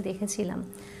 যাকে আমি দেখেছিলাম,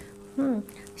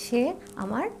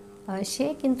 সে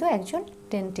কিন্তু একজন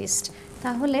ডেন্টিস্ট।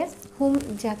 তাহলে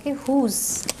যাকে হুজ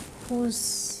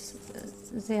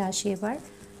যে আসি এবার,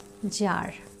 যার।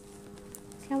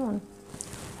 কেমন?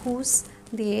 হুজ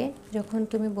দিয়ে যখন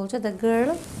তুমি বলছো দ্য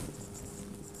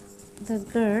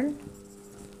গার্ল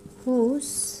হুজ,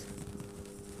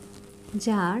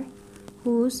 যার,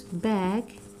 whose bag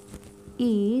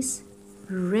is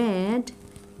red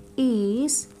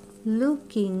is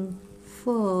looking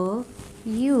for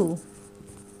you.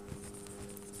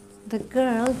 The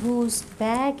girl whose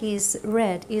bag is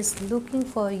red is looking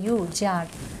for you. যার।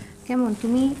 কেমন?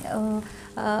 তুমি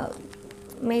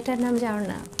মেয়েটার নাম জানো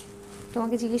না,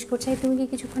 তোমাকে জিজ্ঞেস করছে তুমি কি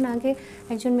কিছুক্ষণ আগে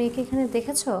একজন মেয়েকে এখানে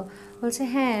দেখেছো? বলছে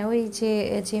হ্যাঁ, ওই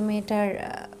যে মেয়েটা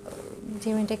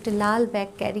একটা লাল ব্যাগ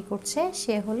ক্যারি করছে,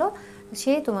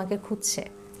 সে তোমাকে খুঁজছে।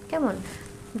 কেমন?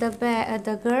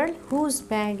 The girl whose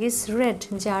bag is red,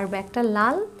 যার ব্যাগটা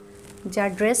লাল, যার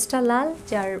ড্রেসটা লাল,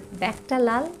 যার ব্যাগটা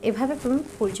লাল, এভাবে তুমি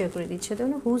পরিচয় করে দিচ্ছ।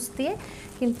 দেখুন, হুজ দিয়ে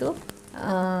কিন্তু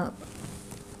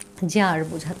যার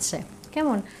বোঝাচ্ছে।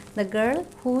 কেমন? The girl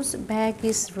whose bag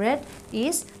is red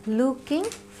is looking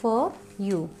for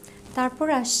you. তারপর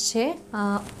আসছে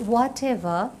হোয়াট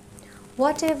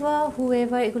এভার,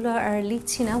 হুএভার, এগুলো আর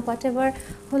লিখছি না। হোয়াট এভার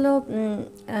হলো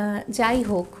যাই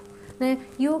হোক,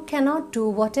 you cannot do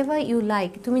what ever you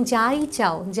like, তুমি যাই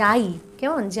চাও, যাই।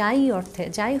 কেমন? যাই অর্থে,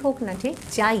 যাই হোক না, ঠিক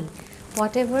যাই।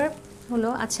 হোয়াট এভার হলো,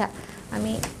 আচ্ছা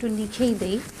আমি একটু লিখেই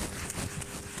দেই।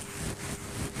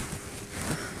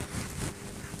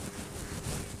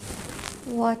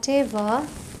 হোয়াট এভার,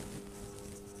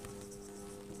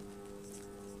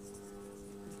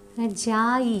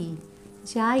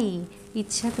 যাই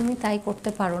ইচ্ছা তুমি তাই করতে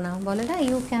পারো না, বলে না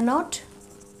you cannot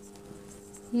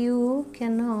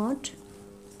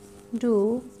do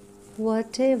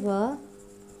what ever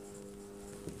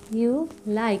you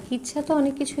like. ইচ্ছা তো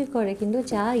অনেক কিছুই করে, কিন্তু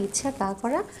যা ইচ্ছা তা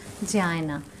করা যায়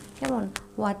না। কেমন?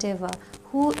 What ever.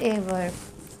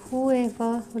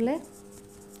 হুএভার হলে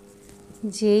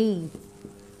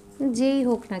যেই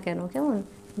হোক না কেন। কেমন?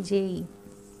 যেই।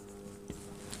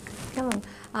 কেমন?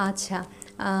 আচ্ছা,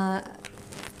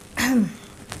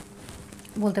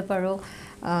 বলতে পারো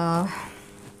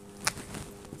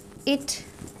ইট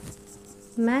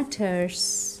matters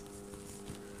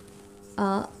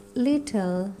a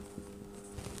little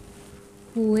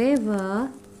whoever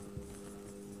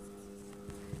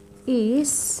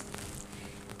is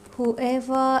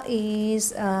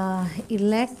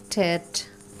elected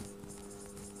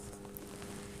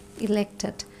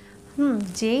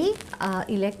যেই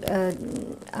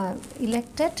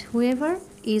elected, whoever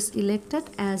is elected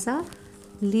as a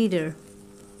leader।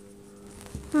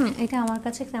 এটা আমার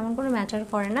কাছে তেমন কোনো ম্যাটার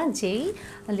করে না, যেই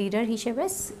লিডার হিসেবে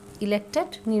ইলেক্টেড,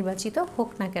 নির্বাচিত হোক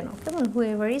না কেন। কেমন?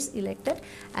 Whoever is elected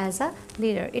as a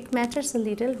leader. It matters a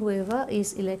little whoever is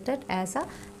elected as a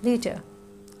leader.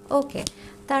 ওকে,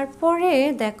 তারপরে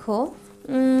দেখো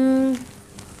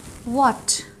হোয়াট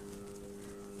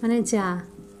মানে যা।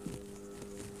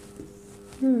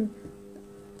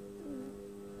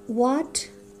 What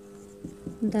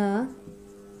the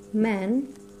man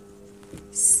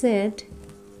said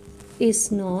is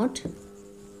not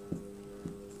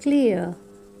clear.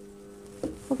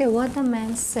 Okay, what the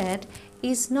man said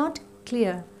is not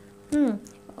clear.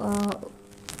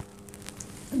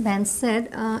 Man said,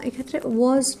 এক্ষেত্রে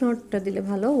was not দিলে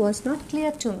ভালো, was not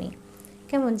clear to me।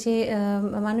 কেমন? যে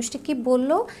মানুষটি কি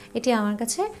বললো এটি আমার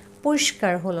কাছে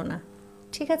পরিষ্কার হলো না।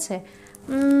 ঠিক আছে।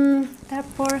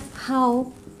 তারপর হাউ,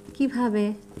 কিভাবে।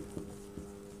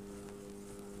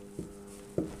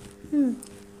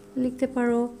 লিখতে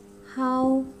পারো how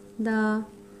the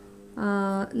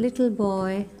little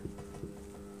boy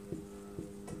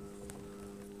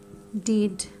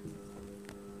did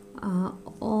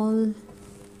all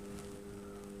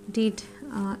did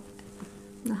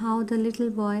how the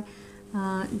little boy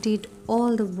did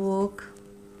all the work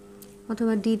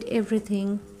অথবা did everything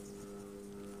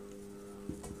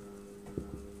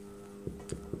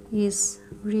is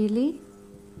really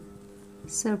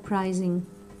surprising.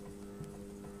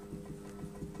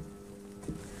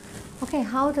 Okay,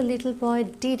 how the little boy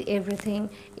did everything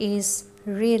is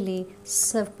really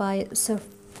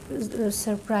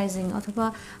surprising অথবা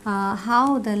how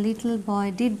the little boy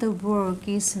did the work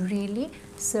is really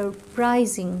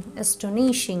surprising,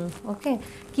 astonishing. ওকে,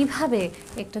 কিভাবে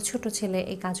একটা ছোট ছেলে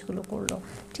এই কাজগুলো করলো।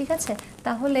 ঠিক আছে,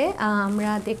 তাহলে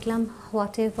আমরা দেখলাম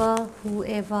whatever,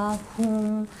 whoever, whom,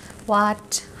 what,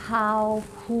 how,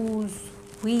 whose,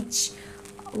 which,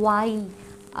 why,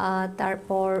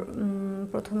 তারপর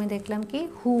প্রথমে দেখলাম কি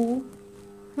হু।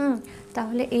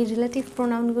 তাহলে এই রিলেটিভ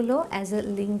প্রোনাউনগুলো অ্যাজ এ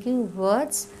লিঙ্কিং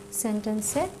ওয়ার্ডস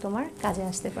সেন্টেন্সে তোমার কাজে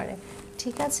আসতে পারে।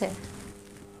 ঠিক আছে,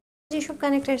 যেসব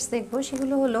কানেক্টার্স দেখবো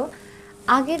সেগুলো হলো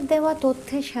আগের দেওয়া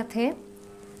তথ্যের সাথে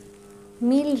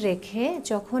মিল রেখে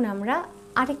যখন আমরা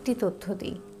আরেকটি তথ্য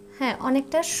দিই, হ্যাঁ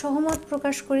অনেকটা সহমত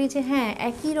প্রকাশ করি যে হ্যাঁ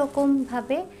একই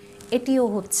রকমভাবে এটিও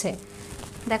হচ্ছে।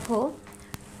 দেখো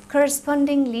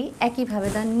correspondingly একইভাবে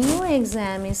the new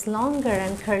exam is longer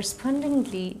and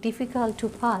correspondingly difficult to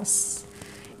pass.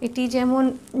 এটি যেমন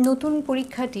নতুন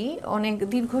পরীক্ষাটি অনেক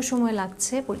দীর্ঘ সময়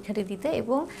লাগছে পরীক্ষাটি দিতে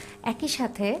এবং একই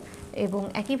সাথে এবং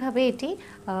একইভাবে এটি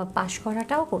পাশ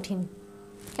করাটাও কঠিন।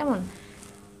 কেমন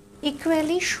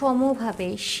equally সমভাবে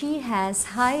she has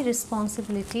high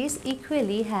responsibilities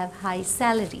equally have high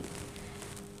salary.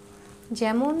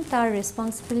 যেমন তার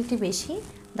রেসপন্সিবিলিটি বেশি,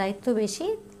 দায়িত্ব বেশি,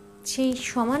 সেই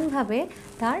সমানভাবে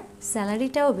তার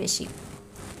স্যালারিটাও বেশি।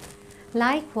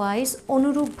 লাইকওয়াইজ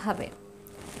অনুরূপভাবে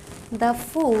the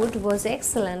food was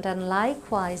excellent and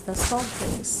likewise the soft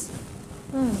drinks.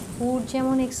 Food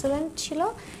যেমন এক্সেলেন্ট ছিল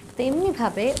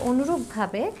তেমনিভাবে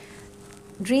অনুরূপভাবে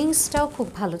ড্রিঙ্কসটাও খুব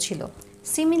ভালো ছিল।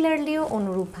 সিমিলারলিও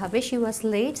অনুরূপভাবে she was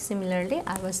late, similarly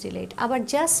I was delayed. আবার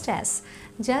just as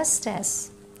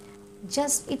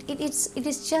it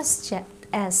is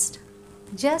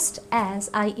just as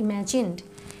I imagined.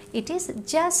 It is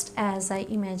just as I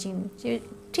imagined.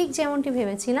 ঠিক যেমনটি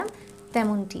ভেবেছিলাম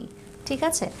তেমনটি। ঠিক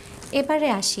আছে, এবারে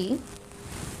আসি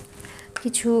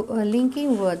কিছু লিঙ্কিং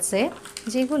ওয়ার্ডসে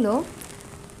যেগুলো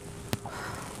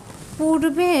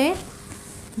পূর্বে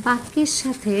বাক্যের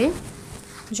সাথে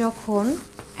যখন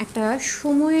একটা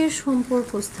সময়ের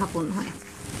সম্পর্ক স্থাপন হয়,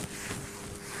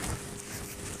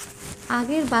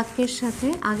 আগের বাক্যের সাথে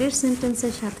আগের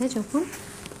সেন্টেন্সের সাথে যখন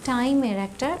টাইমের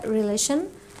একটা রিলেশন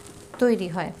তৈরি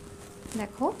হয়।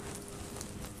 দেখো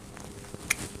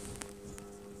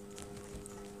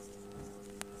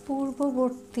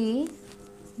পূর্ববর্তী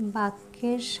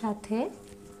বাক্যের সাথে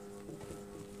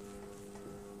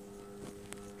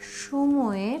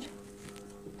সময়ের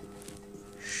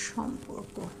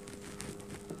সম্পর্ক,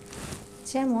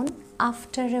 যেমন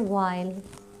আফটার এ ওয়াইল।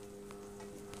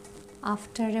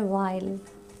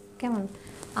 কেমন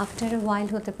আফটার এ ওয়াইল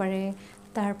হতে পারে,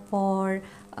 তারপর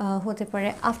হতে পারে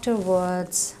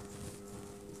afterwards,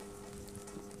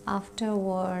 after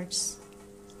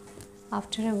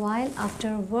a while,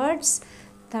 afterwards,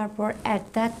 তারপর at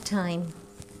that time.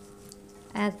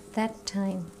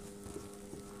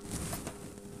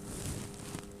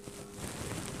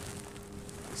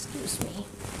 Excuse me.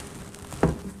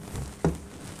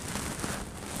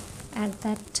 At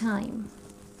that time.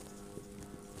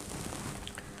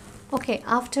 Okay,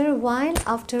 after a while,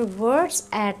 afterwards,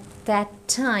 at that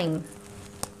time.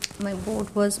 My board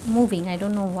was moving, I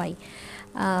don't know why.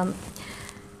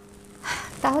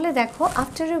 তাহলে দেখো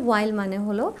after a ওয়াইল মানে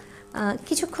হলো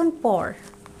কিছুক্ষণ পর।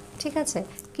 ঠিক আছে,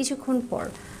 কিছুক্ষণ পর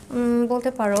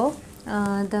বলতে পারো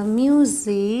দ্য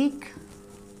মিউজিক,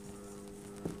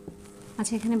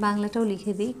 আচ্ছা এখানে বাংলাটাও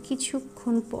লিখে দিই,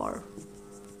 কিছুক্ষণ পর।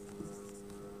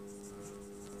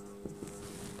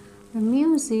 The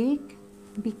music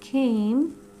became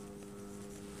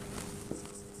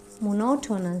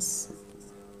monotonous.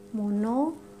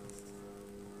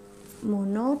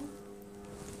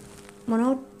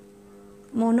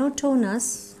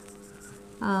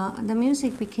 The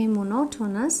music became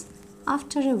monotonous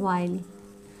after a while.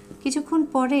 কিছুক্ষণ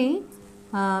পরেই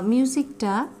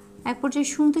মিউজিকটা এক পর্যায়ে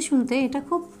শুনতে শুনতে এটা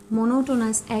খুব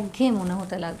monotonous, একঘেয়ে মনে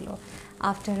হতে লাগলো।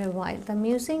 After a while, the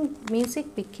music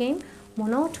became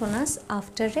monotonous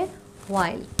after a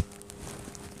while.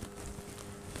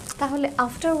 তাহলে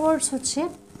afterwards হচ্ছে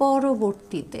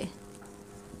পরবর্তীতে,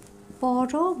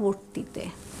 পরবর্তীতে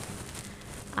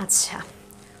আচ্ছা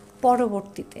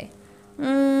পরবর্তীতে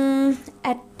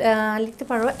লিখতে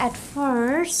পারো at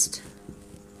first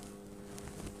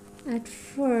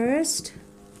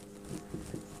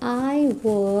I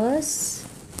was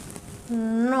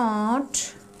not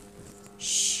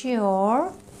sure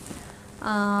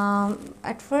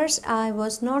at first I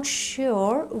was not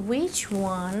sure which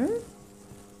one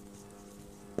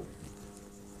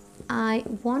I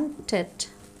wanted.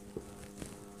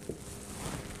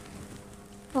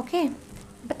 Okay,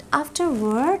 but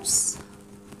afterwards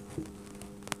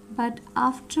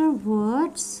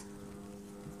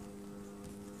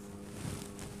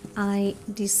I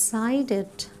decided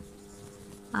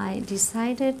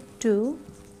to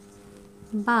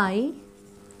buy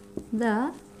the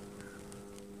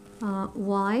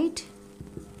white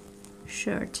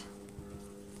shirt.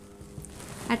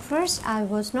 At first I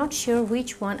was not sure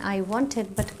which one I wanted,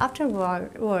 but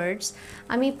afterwards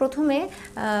আমি প্রথমে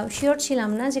sure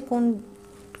ছিলাম না যে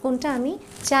কোনটা আমি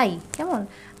চাই, কেমন,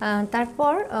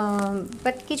 তারপর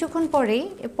বাট কিছুক্ষণ পরেই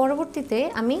পরবর্তীতে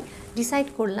আমি ডিসাইড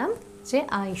করলাম যে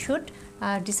I should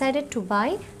decided to by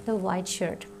the white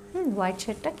shirt. White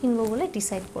শার্টটা কিনবো বলে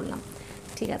ডিসাইড করলাম।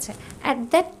 ঠিক আছে, অ্যাট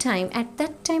দ্যাট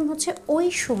টাইম হচ্ছে ওই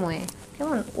সময়ে,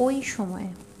 কেমন, ওই সময়ে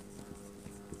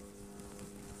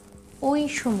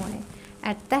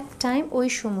at that time ওই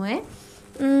সময়ে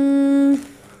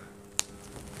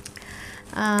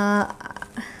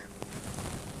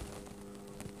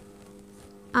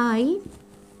I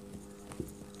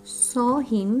saw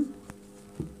him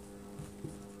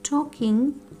talking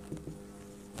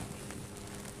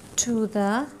to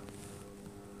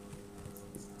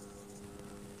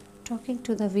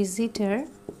the visitor.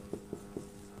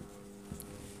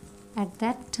 At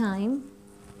that time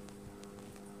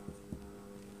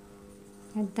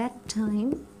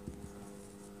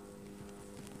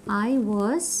I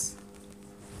was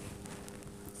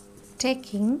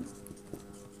taking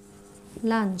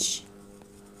lunch.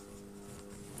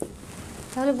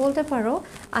 তাহলে বলতে পারো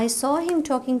I saw him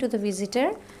talking to the visitor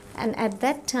and at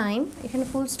that time, এখানে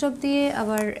ফুল স্টপ দিয়ে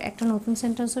আবার একটা নতুন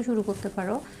সেন্টেন্সও শুরু করতে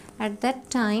পারো। At that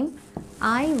time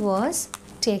I was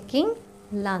taking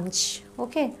lunch.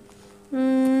 ওকে,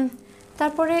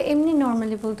 তারপরে এমনি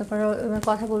নর্মালি বলতে পারো,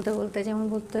 কথা বলতে বলতে যেমন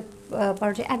বলতে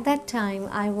পারো যে at that time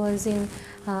I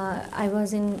was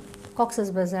in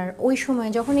Cox's Bazar. ওই সময়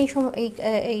যখন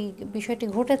এই বিষয়টি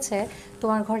ঘটেছে,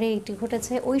 তোমার ঘরে এইটি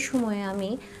ঘটেছে, ওই সময়ে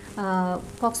আমি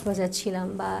কক্সবাজার ছিলাম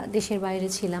বা দেশের বাইরে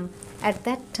ছিলাম। at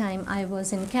that time I was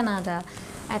in Canada.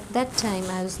 at that time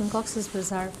I was in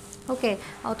Cox's Bazar. ওকে,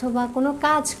 অথবা কোনো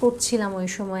কাজ করছিলাম ওই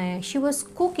সময়ে, she was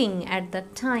cooking at that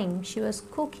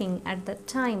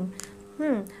time.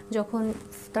 যখন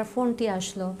তার ফোনটি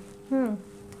আসলো,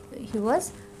 he was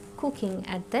cooking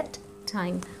at that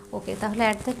time. ওকে, তাহলে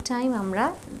at that time আমরা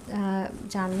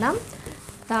জানলাম।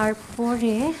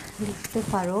 তারপরে লিখতে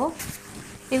পারো,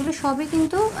 এগুলো সবই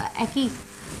কিন্তু একই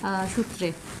সূত্রে,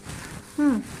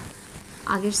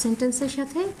 আগের সেন্টেন্সের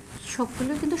সাথে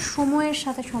সবগুলো কিন্তু সময়ের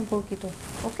সাথে সম্পর্কিত।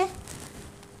 ওকে,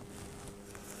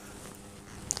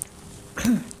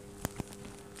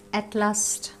 at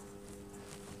last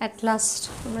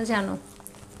তোমরা জানো,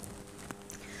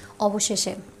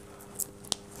 অবশেষে।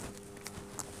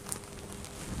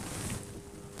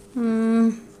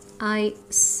 I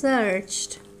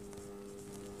searched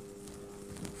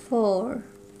for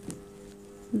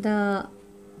the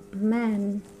man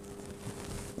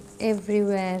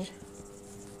everywhere.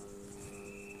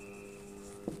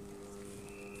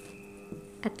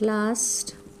 At last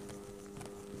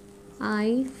I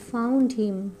found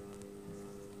him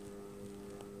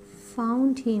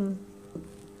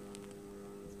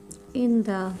in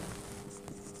the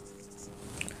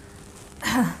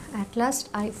at last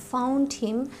I found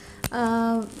him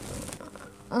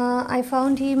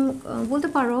বলতে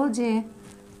পারো যে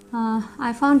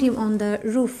I found him on the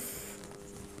roof।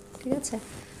 ঠিক আছে,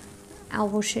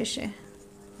 অবশেষে,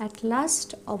 at last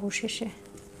অবশেষে।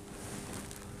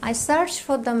 I searched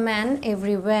for the man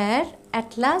everywhere. At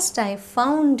last I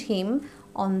found him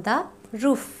on the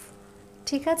roof.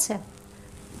 ঠিক আছে,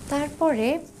 তারপরে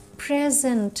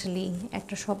প্রেজেন্টলি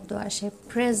একটা শব্দ আসে,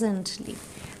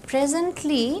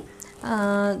 প্রেজেন্টলি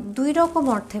দুই রকম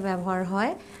অর্থে ব্যবহার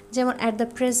হয়, যেমন at the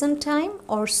present time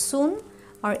or soon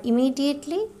or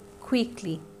immediately,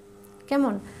 quickly।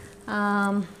 কেমন,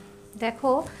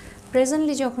 দেখো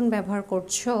প্রেজেন্টলি যখন ব্যবহার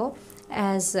করছো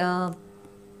অ্যাজ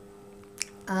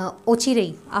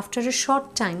অচিরেই, আফটার এ শর্ট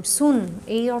টাইম, সুন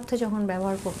এই অর্থে যখন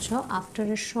ব্যবহার করছো, আফটার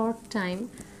এ শর্ট টাইম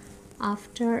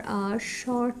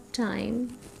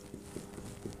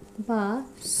বা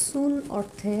সুন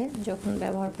অর্থে যখন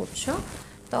ব্যবহার করছো,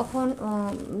 তখন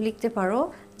লিখতে পারো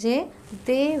যে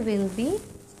they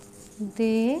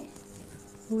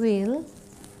will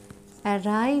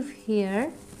arrive here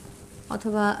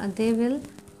অথবা they will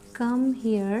come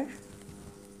here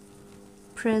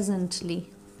presently।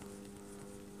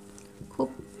 খুব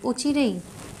অচিরেই,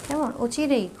 কেমন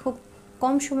অচিরেই, খুব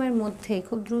কম সময়ের মধ্যে,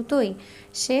 খুব দ্রুতই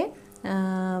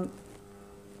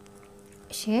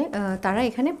তারা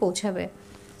এখানে পৌঁছাবে।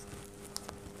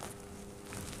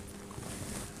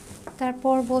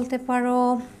 তারপর বলতে পারো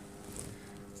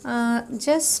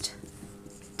just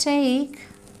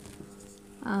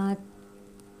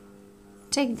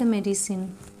take the medicine,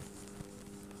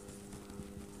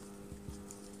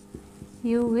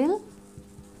 you will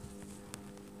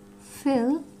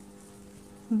feel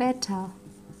better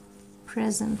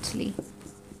presently,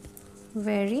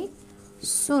 very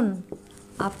soon,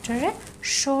 after a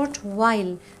short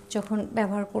while যখন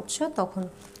ব্যবহার করছো তখন।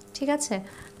 ঠিক আছে,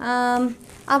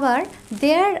 আবার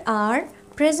there are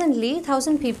presently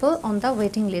 1000 people on the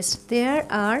waiting list, there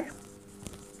are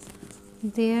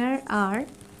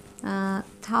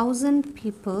 1000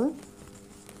 people,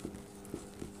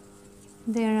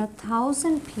 there are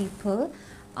 1000 people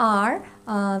are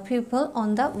people on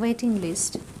the waiting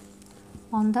list,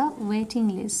 on the waiting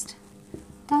list।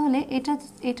 তাহলে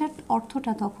এটার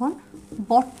অর্থটা তখন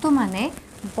বর্তমানে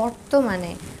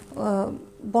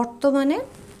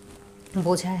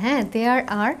বোঝায়। হ্যাঁ, there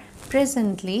are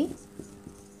presently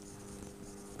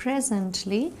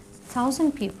 1000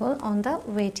 people on the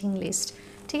waiting list।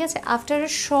 ঠিক আছে, after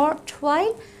a short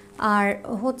while আর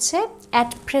হচ্ছে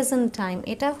at present time,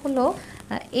 এটা হলো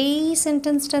এই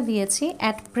সেন্টেন্সটা দিয়েছি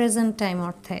at present time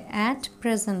অর্থে, at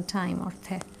present time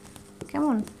অর্থে,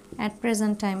 কেমন, at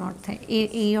present time অর্থে।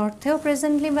 এই অর্থেও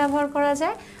প্রেজেন্টলি ব্যবহার করা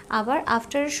যায়, আবার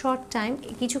আফটার শর্ট টাইম,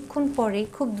 কিছুক্ষণ পরেই,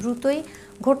 খুব দ্রুতই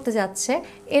ঘটতে যাচ্ছে,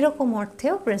 এরকম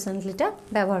অর্থেও প্রেজেন্টলিটা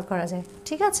ব্যবহার করা যায়।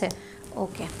 ঠিক আছে,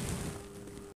 ওকে।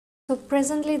 তো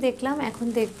প্রেজেন্টলি দেখলাম, এখন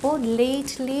দেখব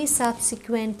lately,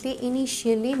 subsequently,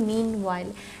 initially, meanwhile.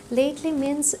 Lately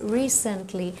means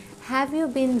recently. Have you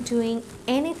been doing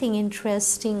anything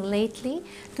interesting lately?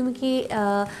 তুমি কি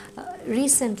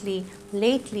রিসেন্টলি,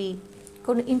 লেটলি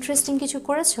কোনো ইন্টারেস্টিং কিছু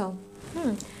করেছো?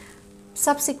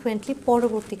 সাবসিকুয়েন্টলি,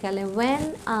 পরবর্তীকালে। when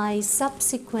I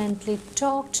subsequently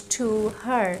talked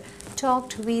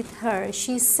with her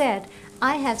she said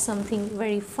I have something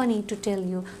very funny to tell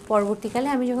you। পরবর্তীকালে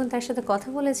আমি যখন তার সাথে কথা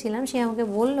বলেছিলাম, সে আমাকে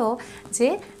বলল যে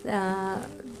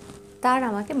তার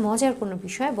আমাকে মজার কোনো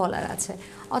বিষয় বলার আছে।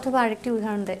 অথবা আরেকটি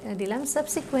উদাহরণ দিলাম,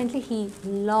 subsequently he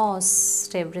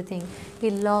lost everything, he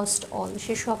lost all,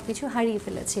 সে সব কিছু হারিয়ে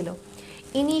ফেলেছিল।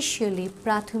 ইনিশিয়ালি,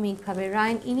 প্রাথমিকভাবে,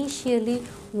 Ryan initially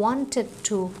wanted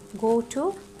to go to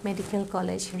medical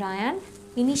college. Ryan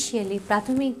initially,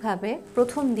 প্রাথমিকভাবে,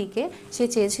 প্রথম দিকে সে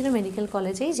চেয়েছিল মেডিকেল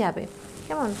কলেজেই যাবে।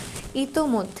 কেমন,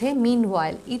 ইতোমধ্যে,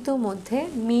 মিনওয়াইল, ইতোমধ্যে,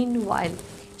 meanwhile.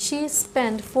 She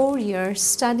spend 4 years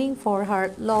studying for her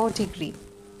law degree।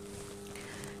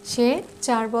 সে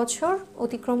 4 বছর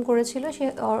অতিক্রম করেছিল, সে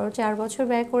 4 বছর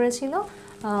ব্যয় করেছিল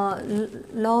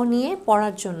ল নিয়ে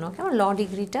পড়ার জন্য, কেমন, ল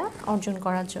ডিগ্রিটা অর্জন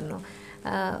করার জন্য।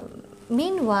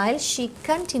 Meanwhile she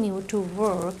continue to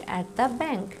work at the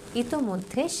bank.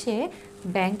 ইতোমধ্যে সে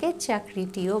ব্যাংকের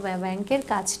চাকরিটিও বা ব্যাংকের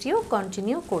কাজটিও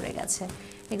কন্টিনিউ করে গেছে।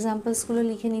 এক্সাম্পলসগুলো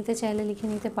লিখে নিতে চাইলে লিখে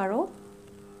নিতে পারো।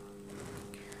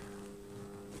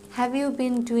 Have you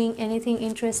been doing anything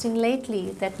interesting lately?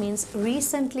 That means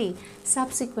recently.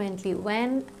 Subsequently,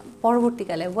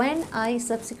 পরবর্তীকালে, when I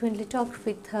subsequently talked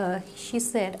with her, she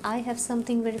said, I have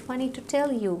something very funny to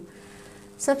tell you.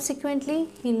 Subsequently,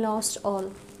 he lost all.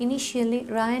 Initially,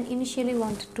 Ryan initially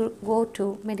wanted to go to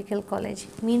medical college.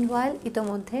 Meanwhile,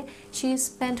 ইতোমধ্যে, she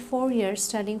spent 4 years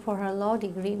studying for her law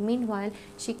degree. Meanwhile,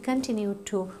 she continued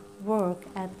to work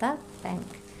at the bank.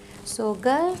 So,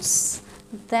 girls,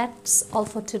 that's all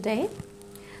for today.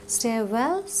 Stay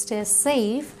well, stay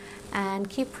safe, and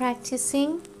keep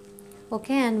practicing.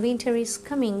 Okay, and winter is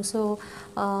coming, so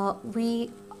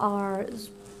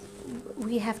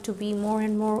we have to be more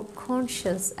and more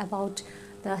conscious about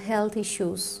the health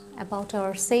issues, about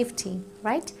our safety,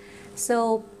 right? So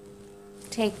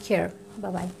take care.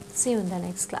 Bye bye. See you in the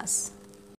next class.